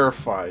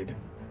terrified.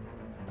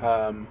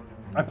 I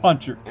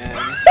punch her. And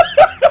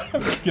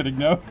I'm just kidding,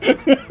 no.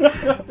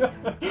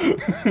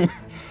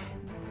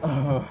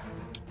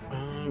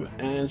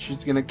 and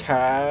she's gonna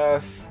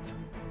cast.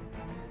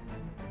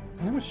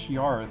 Her name was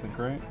Shiara, I think,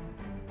 right?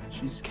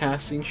 She's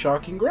casting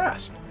Shocking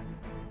Grasp.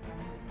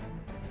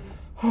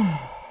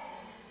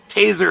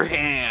 Taser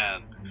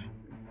hand.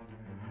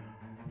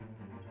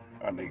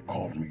 And they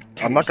called me.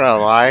 I'm not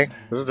gonna lie.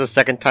 This is the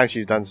second time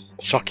she's done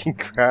Shocking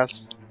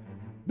Grasp.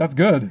 That's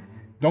good.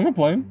 Don't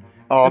complain.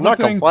 Oh, I'm Is it not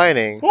saying-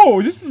 complaining.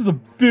 Oh, this is the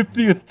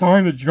 50th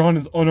time that John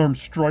has unarmed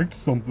striked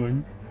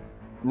something.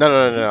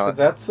 No. So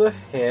that's a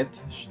hit.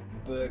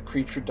 The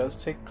creature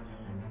does take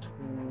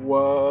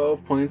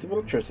 12 points of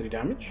electricity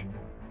damage.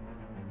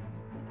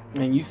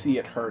 And you see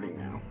it hurting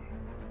now.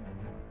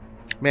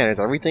 Man, is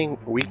everything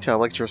weak to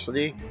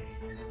electricity?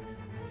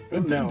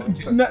 No.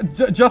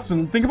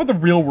 Justin, think about the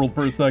real world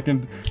for a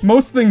second.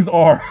 Most things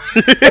are.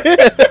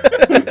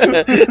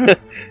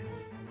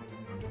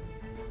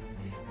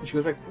 She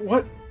was like,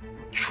 "What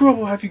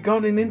trouble have you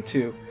gotten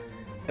into?"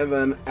 And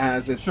then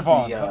as it's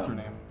Siobhan, the that's her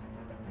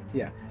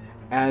name.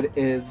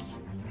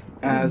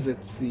 as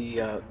it's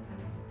the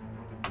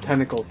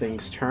tentacle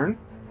thing's turn,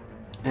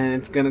 and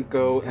it's gonna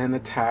go and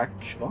attack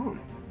Siobhan.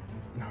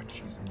 Oh,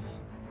 Jesus.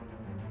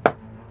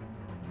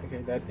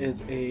 Okay, that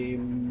is a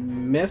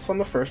miss on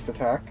the first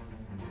attack.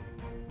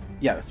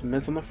 Yeah, that's a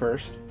miss on the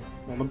first.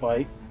 On the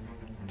bite.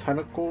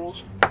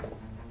 Tentacles.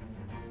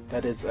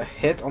 That is a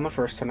hit on the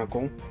first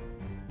tentacle.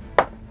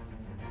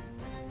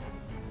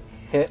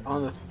 Hit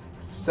on the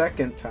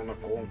second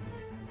tentacle.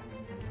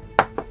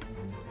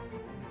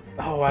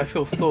 Oh, I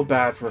feel so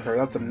bad for her.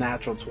 That's a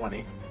natural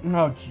 20. Oh,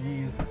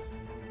 jeez.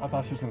 I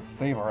thought she was gonna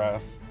save our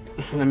ass.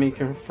 Let me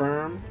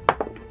confirm.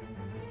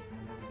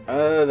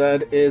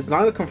 That is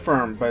not a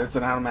confirm, but it's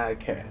an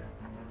automatic hit.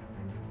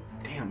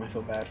 Damn, I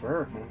feel bad for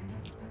her.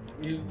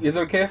 Is it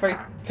okay if I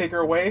take her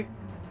away?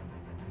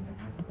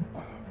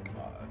 Oh,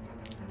 God.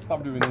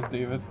 Stop doing this,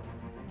 David.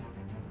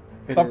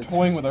 It Stop is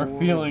toying with our 4,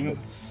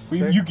 feelings.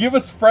 that's You give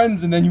us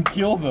friends and then you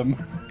kill them.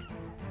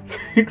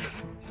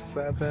 6,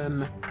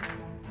 7.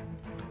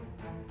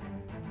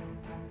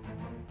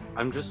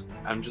 I'm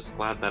just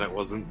glad that it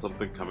wasn't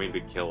something coming to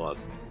kill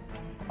us.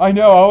 I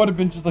know, I would have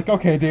been just like,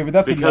 okay, David,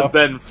 that's Because enough.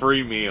 then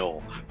free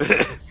meal.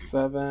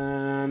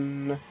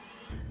 7.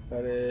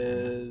 That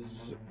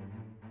is.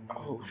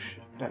 Oh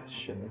shit! That's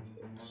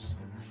it.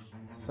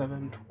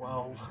 7,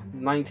 12,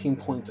 19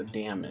 points of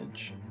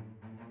damage.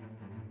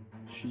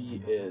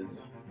 She is.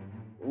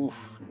 Oof,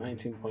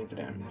 19 points of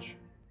damage.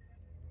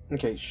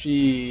 Okay,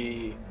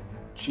 she's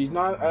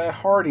not a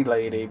hardy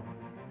lady,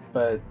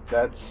 but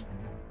that's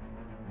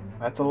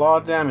a lot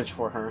of damage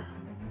for her.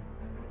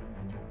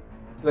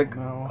 Like,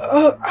 No.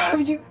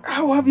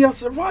 how have you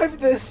survived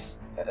this?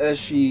 As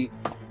she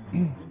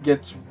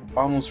gets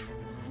almost,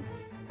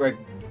 like,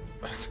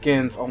 her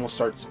skin almost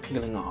starts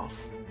peeling off.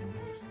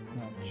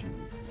 Oh, jeez.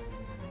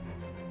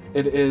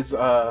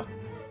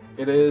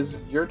 It is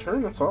your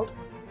turn, Assault.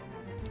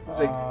 It's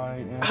like,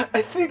 Yeah.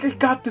 I think I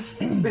got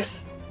this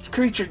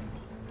creature.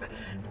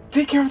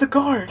 Take care of the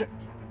guard.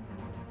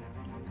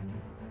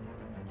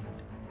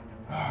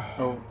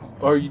 Oh,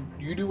 or you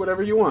do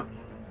whatever you want.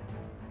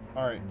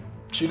 Alright.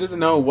 She doesn't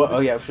know what. Oh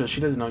yeah, she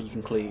doesn't know you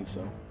can cleave.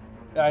 So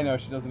I know,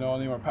 she doesn't know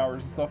any more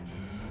powers and stuff.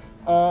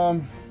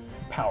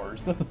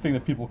 Powers. That's the thing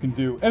that people can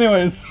do.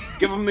 Anyways.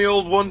 Give him the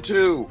old one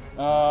too.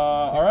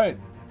 Alright.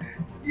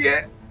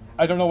 Yeah.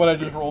 I don't know what I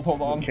just rolled.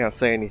 Hold on. Can't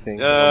say anything.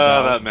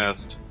 That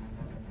missed.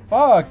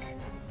 Fuck.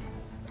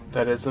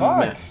 that is a Fuck.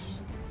 mess.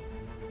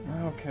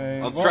 Okay.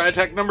 Let's well, try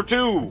attack number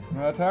 2.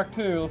 Attack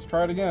 2. Let's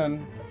try it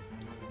again.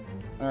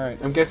 Alright.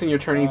 I'm guessing you're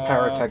turning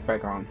power Uh, attack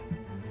back on.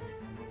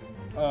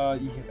 Yeah,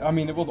 I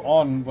mean, it was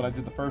on when I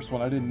did the first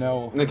one. I didn't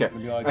know. Okay. It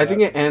would be like I think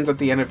that. it ends at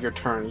the end of your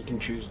turn. You can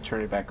choose to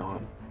turn it back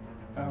on.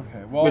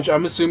 Okay, well. Which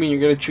I'm assuming you're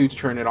gonna choose to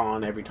turn it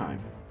on every time.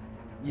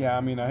 Yeah,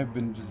 I mean, I have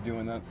been just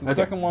doing that. So the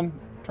Okay. second one,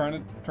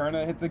 trying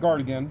to hit the guard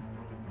again.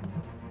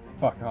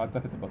 Fuck, I hit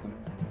the button.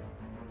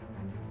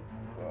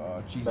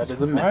 Jesus That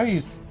is a miss.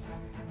 Christ.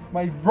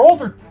 My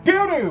rolls are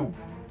doo-doo!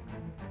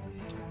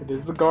 It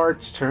is the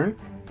guard's turn.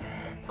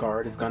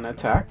 Guard is gonna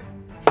attack.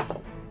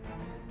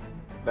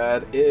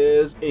 That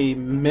is a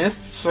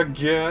miss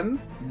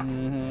again.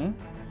 Mm-hmm.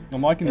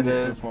 I'm liking It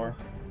this is. so far.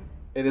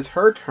 It is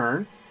her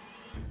turn.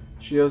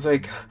 She goes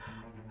like,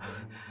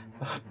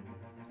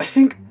 I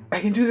think I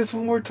can do this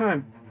one more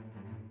time.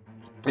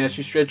 And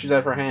she stretches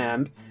out her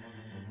hand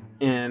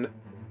and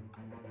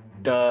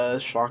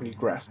does Shocking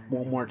Grasp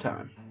one more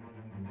time.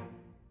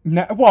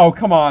 Whoa,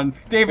 come on.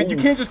 David, you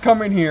Ooh. can't just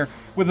come in here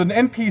with an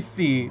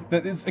NPC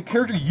that is a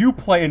character you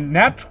play in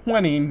Nat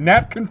 20,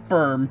 Nat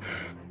confirm,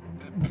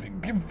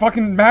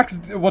 fucking max,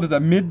 what is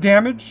that, mid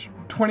damage?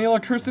 20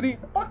 electricity?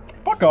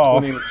 Fuck off.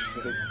 20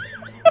 electricity.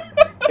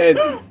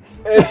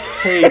 It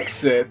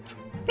takes it.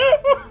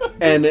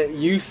 And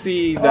you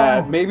see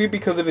that maybe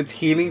because of its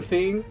healing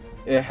thing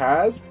it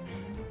has,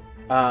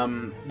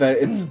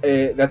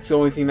 that that's the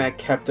only thing that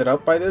kept it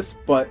up by this,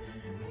 but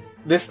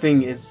this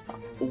thing is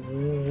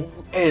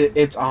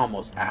it's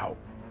almost out.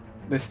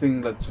 This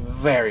thing looks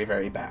very,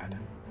 very bad.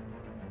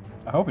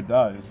 I hope it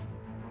dies.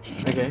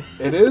 Okay,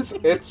 it is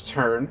its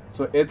turn,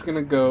 so it's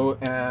gonna go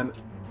and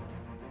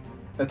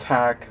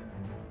attack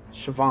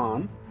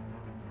Siobhan.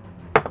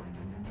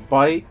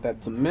 Bite,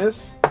 that's a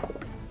miss.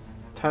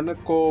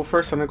 Tentacle,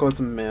 first tentacle is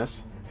a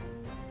miss.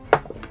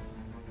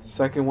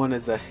 Second one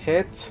is a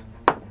hit.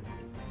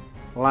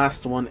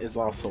 Last one is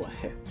also a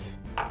hit.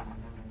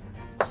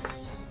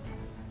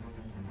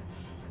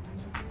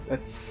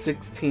 That's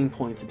 16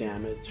 points of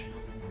damage.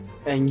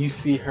 And you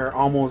see her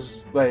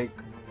almost like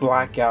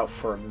black out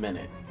for a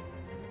minute.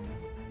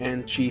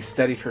 And she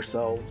steadied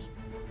herself.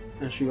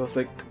 And she goes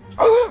like,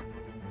 oh,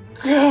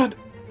 God!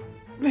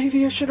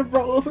 Maybe I should have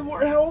brought a little bit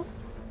more help.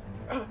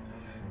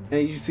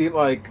 And you see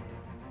like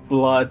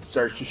blood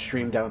starts to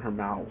stream down her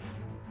mouth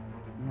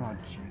Oh,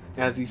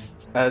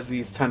 jeez. as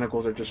these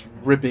tentacles are just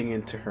ripping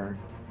into her.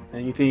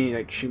 And you think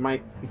like she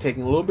might be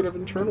taking a little bit of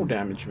internal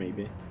damage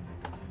maybe.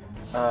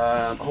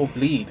 Oh,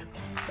 bleed.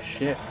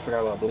 Shit, I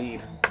forgot about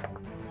bleed.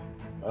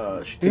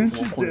 She takes And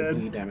 1 she's point of dead.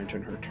 bleed damage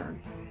on her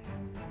turn.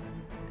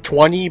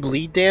 20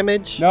 bleed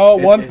damage? No,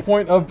 It 1 is-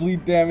 point of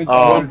bleed damage.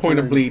 Oh. 1 point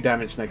of bleed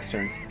damage next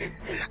turn.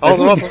 I was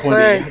If it about to 20,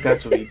 say.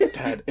 that's what we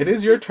had. It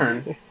is your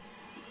turn.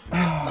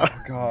 Oh,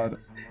 God.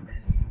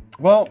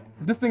 Well,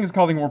 this thing is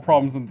causing more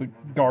problems than the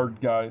guard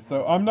guy,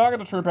 so I'm not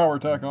going to turn power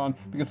attack on,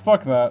 because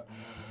fuck that.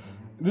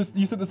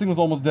 You said this thing was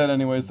almost dead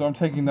anyway, so I'm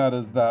taking that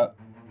as that.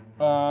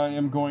 I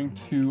am going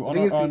to... I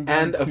think it's I'm the going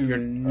end of to your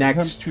attempt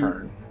next to-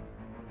 turn.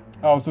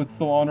 Oh, so it's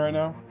still on right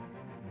now?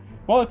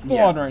 Well, it's still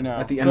Yeah, on right now.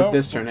 At the end so of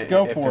this turn, let's it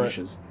go it for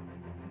finishes.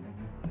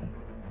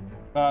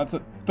 It's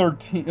a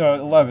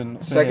 11.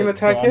 to Second hit,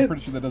 attack so I'm pretty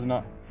hits? sure that does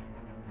not...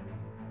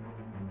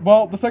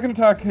 Well, the second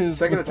attack is...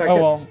 Second attack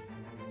oh, hits. well.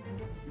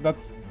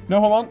 That's... No,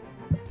 hold on.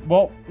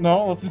 Well,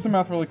 no, let's do some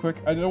math really quick.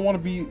 I don't want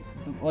to be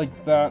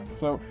like that,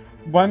 so...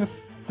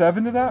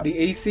 -7 to that? The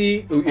AC,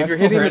 if I you're still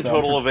hitting hit the, that.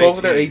 total of both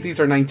of their 18. ACs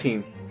are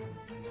 19.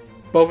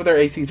 Both of their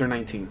ACs are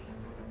 19.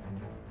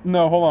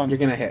 No, hold on. You're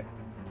gonna hit.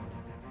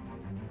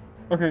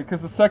 Okay,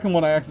 because the second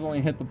one I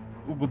accidentally hit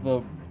with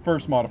the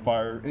first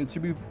modifier. It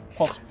should be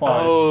 +5.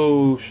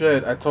 Oh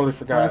shit! I totally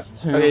forgot.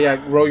 -2. Okay,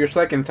 yeah. Roll your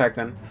second attack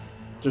then.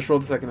 Just roll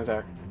the second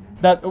attack.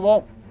 That,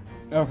 well...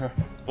 Okay.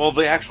 Well,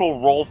 the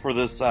actual roll for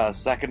this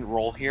second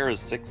roll here is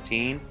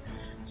 16.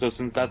 So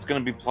since that's going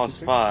to be plus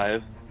 16?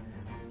 5,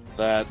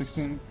 that's...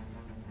 16...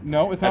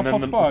 No, it's not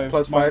And then +5.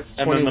 Plus Minus- 5,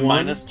 And then the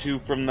 21. -2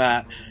 from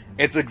that,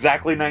 it's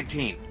exactly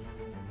 19.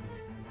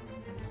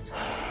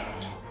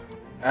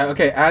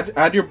 Okay,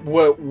 add your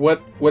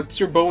what's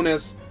your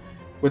bonus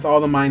with all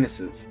the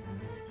minuses?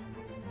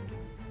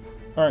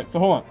 Alright, so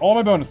hold on. All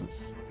my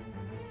bonuses.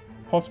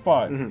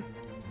 +5. Mhm.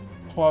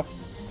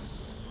 Plus...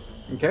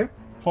 Okay.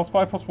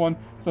 +5, +1,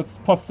 so that's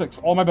 +6.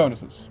 All my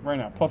bonuses right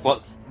now. +6.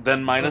 Plus,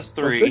 then minus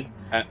Plus 3. 6?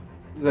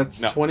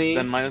 That's No, 20.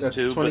 then minus that's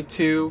 2, but-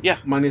 22. Yeah.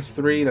 Minus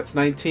 3. That's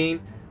 19.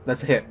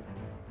 That's a hit.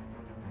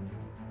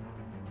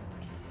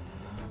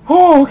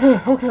 Oh,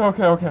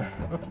 okay.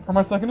 That's for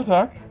my second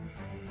attack.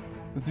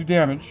 Let's do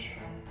damage.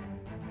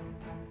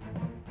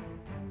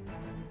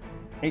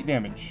 8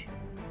 damage.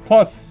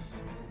 Plus...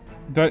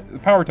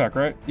 power attack,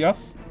 right?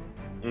 Yes?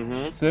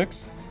 Mm-hmm.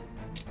 6.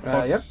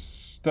 Plus Yep.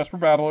 Desperate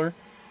Battler.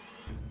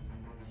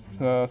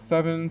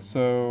 7,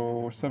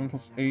 so 7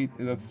 plus 8,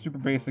 that's super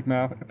basic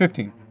math.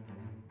 15.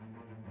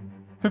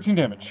 15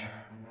 damage.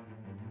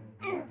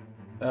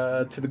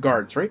 To the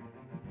guards, right?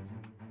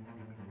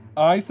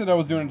 I said I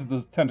was doing it to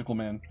the Tentacle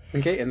Man.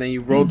 Okay, and then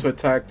you roll to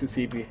attack to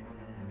see if you...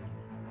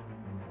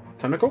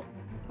 Tentacle?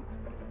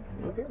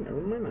 Okay,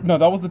 never mind that. No,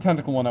 that was the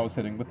Tentacle one I was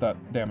hitting with that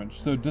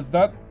damage. So does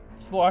that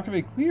still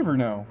activate Cleave or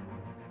no?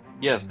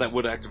 Yes, that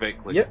would activate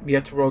Cleave. Yep, you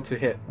have to roll to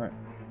hit.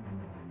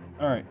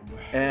 Alright.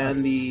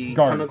 And the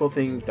Guard. tentacle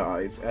thing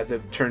dies as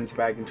it turns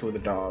back into the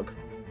dog.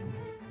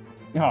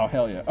 Oh,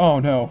 hell yeah. Oh,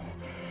 no.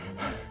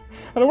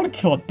 I don't want to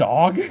kill a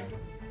dog.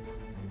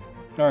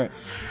 Alright.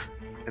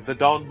 It's a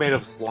dog made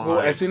of slime. Well,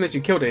 as soon as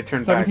you killed it, it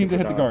turned back 17 into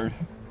to a hit the dog.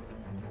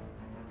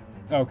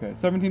 guard. Okay,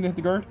 17 to hit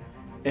the guard?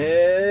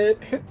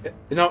 It hit.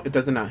 No, it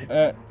does not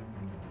hit.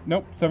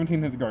 Nope,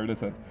 17 to hit the guard, I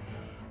said.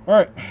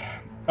 Alright.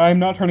 I'm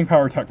not turning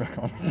power attack back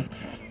on.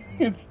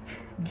 It's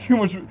too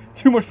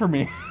much for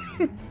me.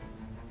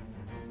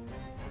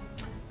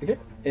 Okay,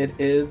 it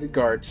is the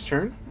guard's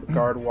turn. The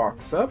guard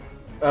walks up.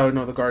 Oh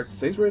no, the guard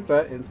stays where it's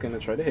at and it's gonna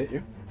try to hit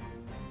you.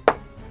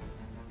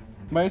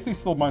 My AC is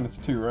still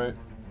 -2, right?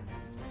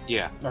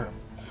 Yeah. Okay.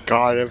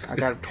 God, if I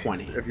got a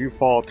 20. if you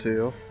fall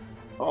too.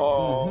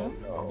 Oh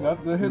no. That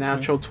hits me.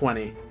 Natural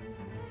 20.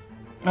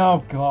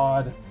 Oh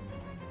god.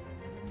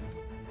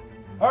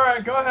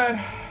 Alright, go ahead.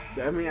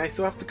 I mean, I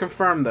still have to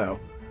confirm though.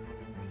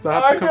 Still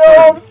have I to know,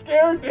 confirm. I'm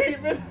scared,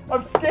 David.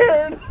 I'm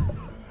scared.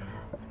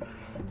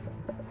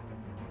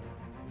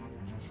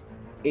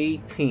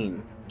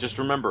 18. Just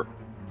remember,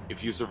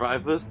 if you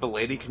survive this, the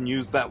lady can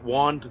use that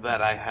wand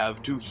that I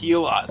have to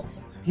heal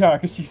us. Yeah,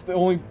 because she's the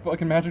only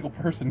fucking magical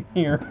person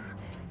here.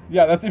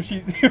 Yeah, that's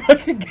if I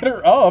can get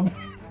her up.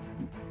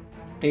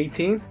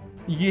 18?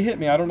 You hit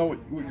me, I don't know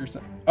what you're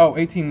saying. Oh,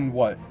 18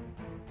 what?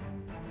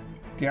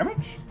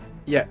 Damage?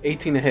 Yeah,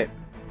 18 to hit.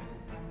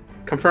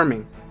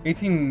 Confirming.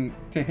 18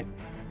 to hit.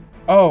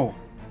 Oh.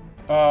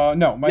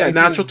 No, my Yeah, AC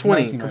natural is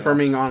 20. 19 right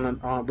Confirming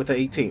on with an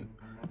 18.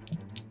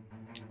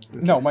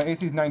 now. No, my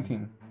AC is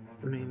 19.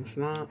 I mean, it's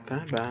not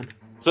that bad.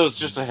 So it's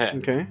just a hit.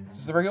 Okay. It's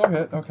just a regular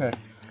hit, okay.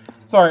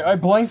 Sorry, I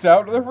blanked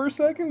out there for a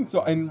second,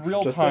 so in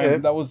real Just a time,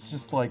 hit. that was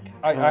just like,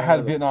 I had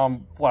that's-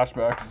 Vietnam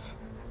flashbacks.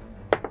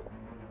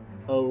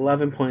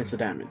 11 points of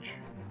damage.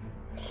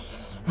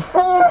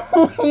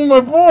 Oh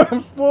my boy,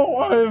 I'm still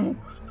alive!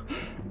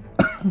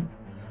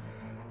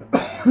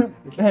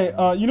 Hey,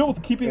 you know what's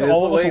keeping It is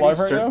all of the us alive lady's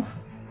right turn. now?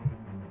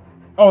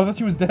 Oh, I thought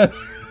she was dead.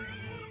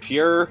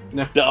 Pure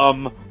No.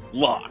 dumb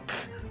luck.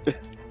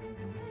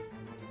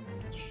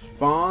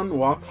 Fawn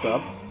walks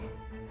up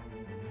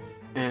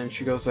and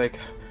she goes like,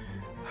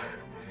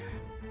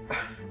 I'm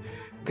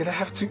gonna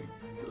have to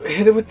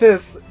hit it with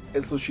this.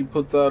 And so she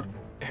puts out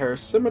her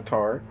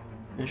scimitar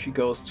and she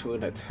goes to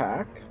an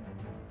attack.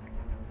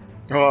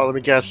 Oh, let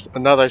me guess.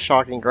 Another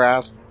shocking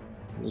grasp.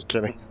 Just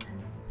kidding.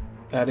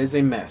 That is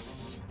a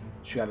miss.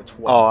 She got a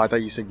 12. Oh, I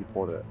thought you said you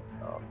pulled it.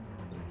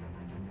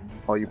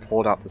 Oh, you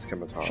pulled out the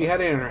scimitar. She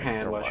had it in her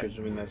hand while she was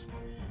doing this.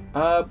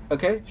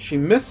 Okay, she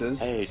misses.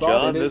 Hey, Saul,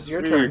 John, it this is is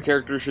your where your turn.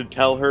 character should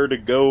tell her to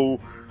go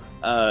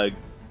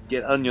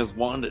get Anya's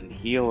wand and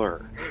heal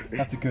her.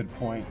 That's a good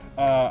point.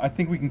 I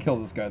think we can kill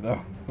this guy,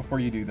 though, before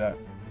you do that.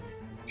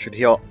 Should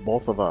heal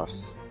both of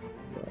us.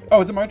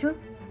 Oh, is it my turn?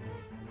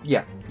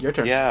 Yeah, your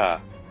turn. Yeah.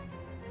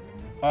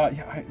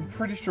 Yeah, I'm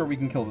pretty sure we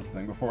can kill this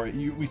thing before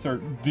we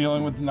start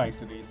dealing with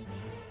niceties.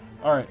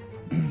 Alright.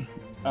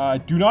 I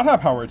do not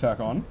have power attack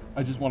on.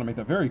 I just want to make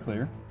that very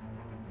clear.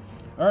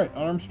 Alright,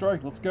 unarmed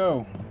strike, let's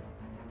go.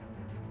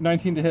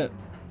 19 to hit.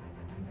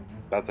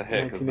 That's a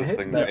hit, because 19 to this hit?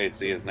 thing's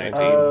That's- AC is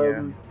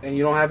 19. And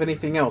you don't have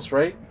anything else,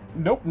 right?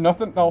 Nope,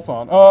 nothing else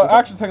on.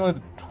 Actually,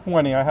 technically it's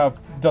 20. I have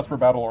Desperate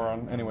Battler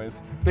on, anyways.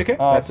 Okay,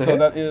 that's a so hit.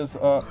 that is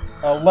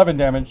 11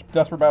 damage.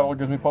 Desperate Battler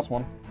gives me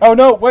 +1. Oh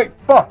no, wait,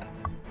 fuck!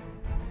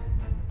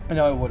 I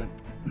know it wouldn't.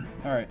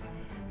 Alright,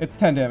 it's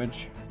 10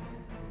 damage.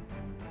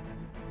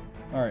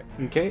 Alright,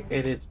 Okay,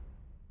 it is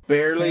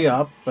barely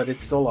up, but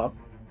it's still up.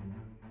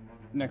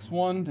 next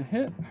one to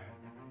hit.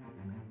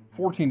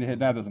 14 to hit,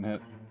 that doesn't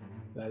hit.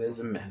 That is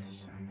a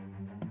miss.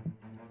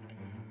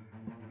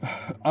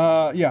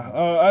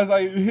 As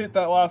I hit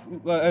that last,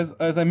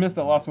 as I missed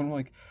that last one, I'm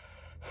like,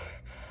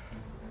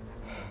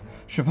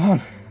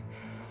 Siobhan,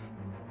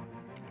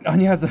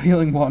 Anya has a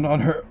healing wand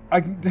on her.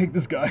 I can take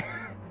this guy.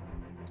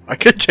 I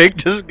could take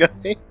this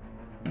guy.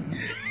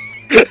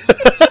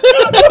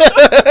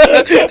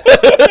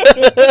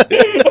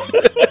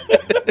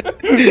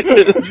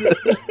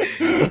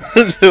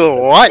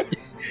 What?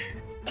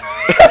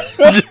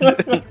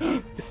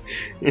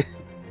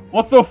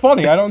 What's so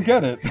funny? I don't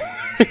get it.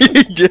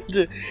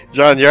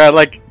 John, you're at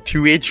like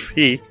 2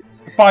 HP.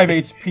 5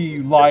 HP,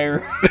 you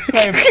liar.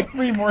 I have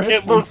 3 more hit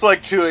It looks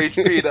like 2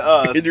 HP to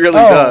us. It really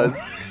Oh. does.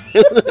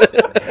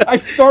 I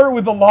start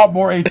with a lot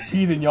more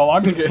HP than y'all.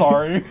 I'm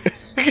sorry.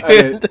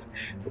 Alright.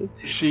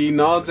 She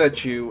nods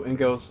at you and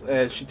goes.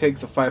 She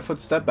takes a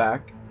 5-foot step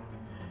back,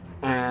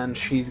 and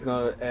she's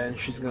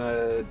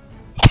gonna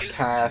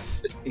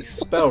cast a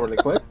spell really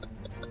quick.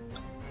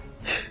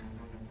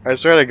 I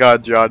swear to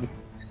God, John,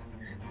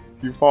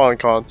 you fall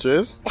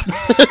unconscious.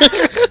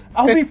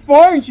 I'll be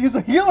fine. She has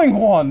a healing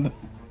wand.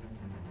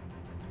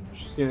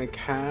 She's gonna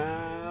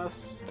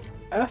cast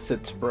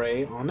acid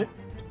spray on it.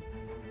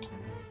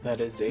 That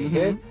is a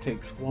hit.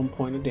 Takes 1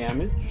 point of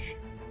damage.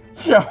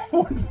 Yeah.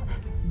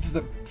 Just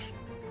a,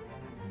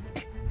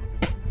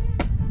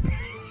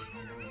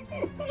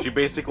 She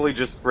basically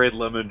just sprayed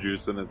lemon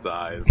juice in its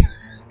eyes.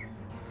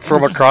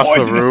 From which is across the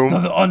poisonous room. to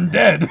the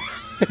undead.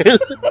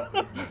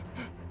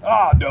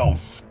 Ah, no,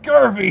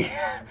 scurvy.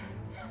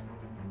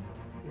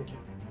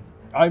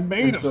 I'm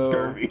made And of so-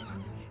 scurvy.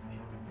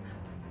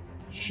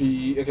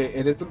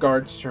 It is the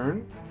guard's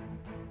turn.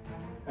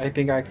 I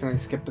think I accidentally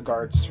skipped the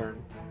guard's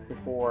turn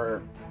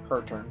before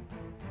her turn.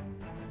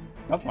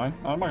 That's fine.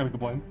 I'm not gonna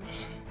complain.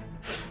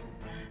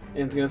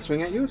 And it's gonna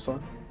swing at you,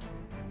 son.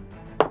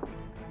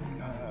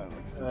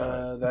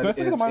 That Do I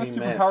still get a is minus a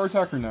 2 for miss. power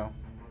attack or no?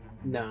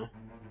 No.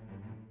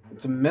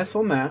 It's a miss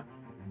on that.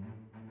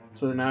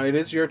 So now it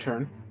is your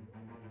turn.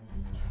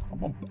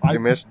 You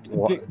missed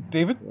what?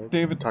 David,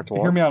 Talked hear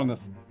once. me out on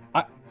this.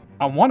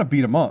 I want to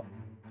beat him up.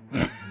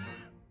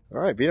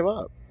 Alright, beat him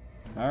up.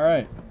 All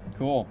right,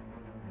 cool.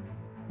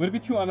 Would it be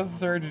too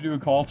unnecessary to do a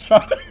called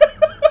shot?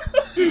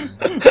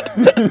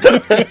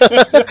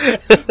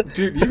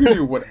 Dude, you can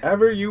do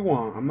whatever you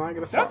want. I'm not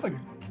gonna stop.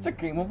 It's a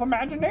game of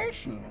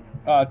imagination.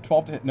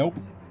 12 to hit. Nope.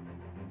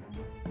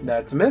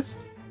 That's a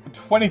miss.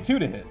 22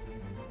 to hit.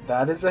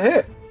 That is a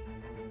hit.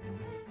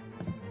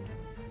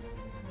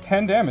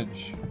 10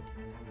 damage.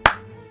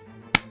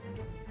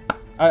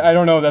 I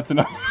don't know if that's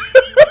enough.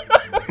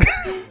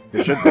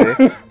 It should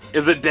be.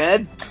 Is it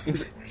dead?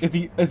 Is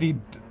he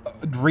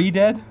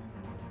re-dead?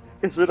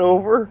 Is it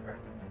over?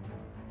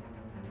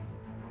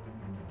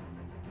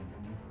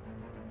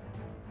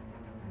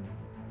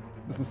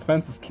 The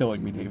suspense is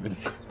killing me, David.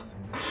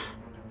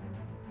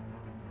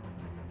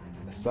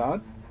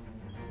 Assad,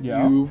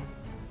 Yeah. you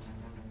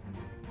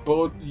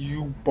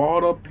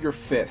balled up your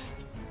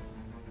fist.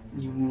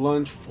 You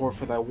lunged for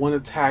that one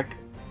attack.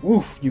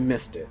 Woof! You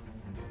missed it.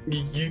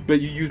 But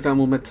you use that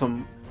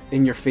momentum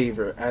in your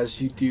favor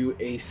as you do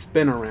a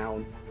spin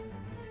around,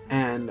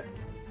 and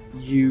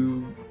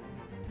you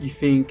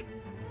think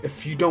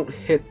if you don't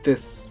hit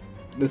this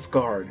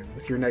guard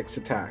with your next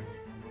attack,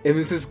 and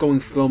this is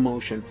going slow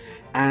motion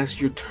as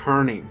you're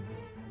turning.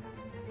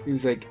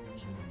 He's like,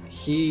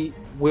 he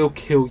will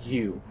kill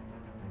you.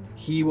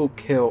 He will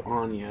kill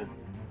Anya,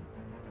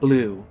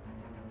 Blue,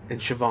 and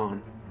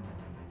Siobhan.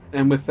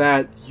 And with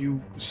that,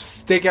 you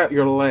stick out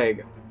your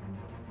leg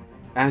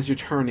as you're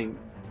turning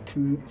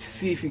to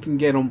see if you can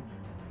get him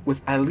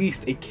with at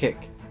least a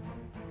kick.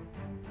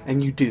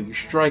 And you do. You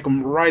strike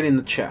him right in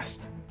the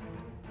chest.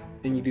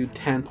 And you do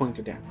 10 points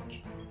of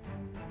damage.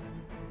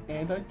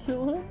 And I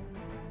kill him?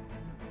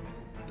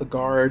 The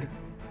guard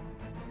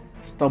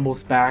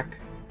stumbles back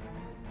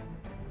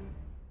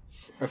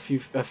a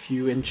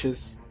few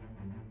inches,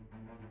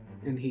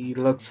 and he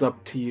looks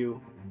up to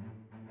you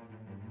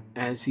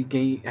as he's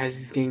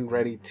getting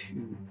ready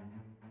to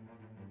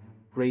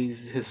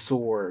raise his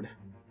sword,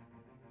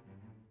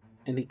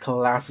 and he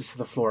collapses to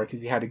the floor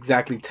because he had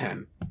exactly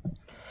 10.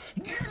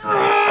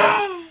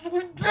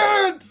 We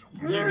did!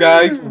 You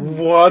guys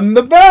won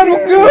the battle,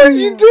 guys!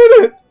 You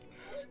did it!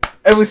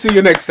 And we'll see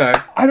you next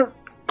time.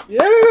 This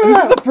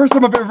is the first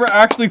time I've ever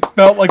actually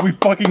felt like we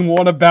fucking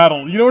won a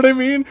battle. You know what I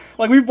mean?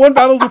 Like, we've won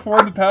battles before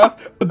in the past,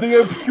 but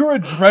the pure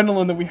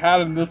adrenaline that we had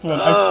in this one,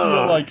 I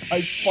feel like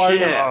I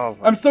finally... Oh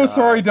my I'm so God.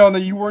 sorry, Don, that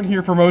you weren't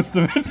here for most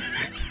of it.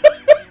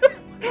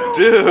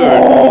 Dude,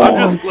 Oh, I'm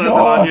just glad that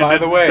God. Anya By the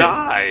didn't way.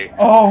 die.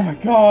 Oh my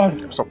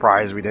god. I'm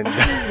surprised we didn't.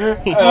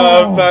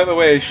 By the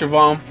way,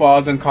 Siobhan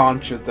falls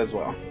unconscious as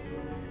well.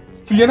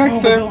 See you next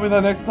Tell time. me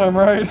that next time,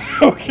 right?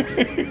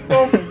 Okay.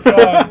 Oh my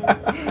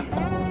god.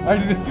 I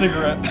need a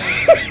cigarette.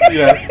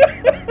 Yes.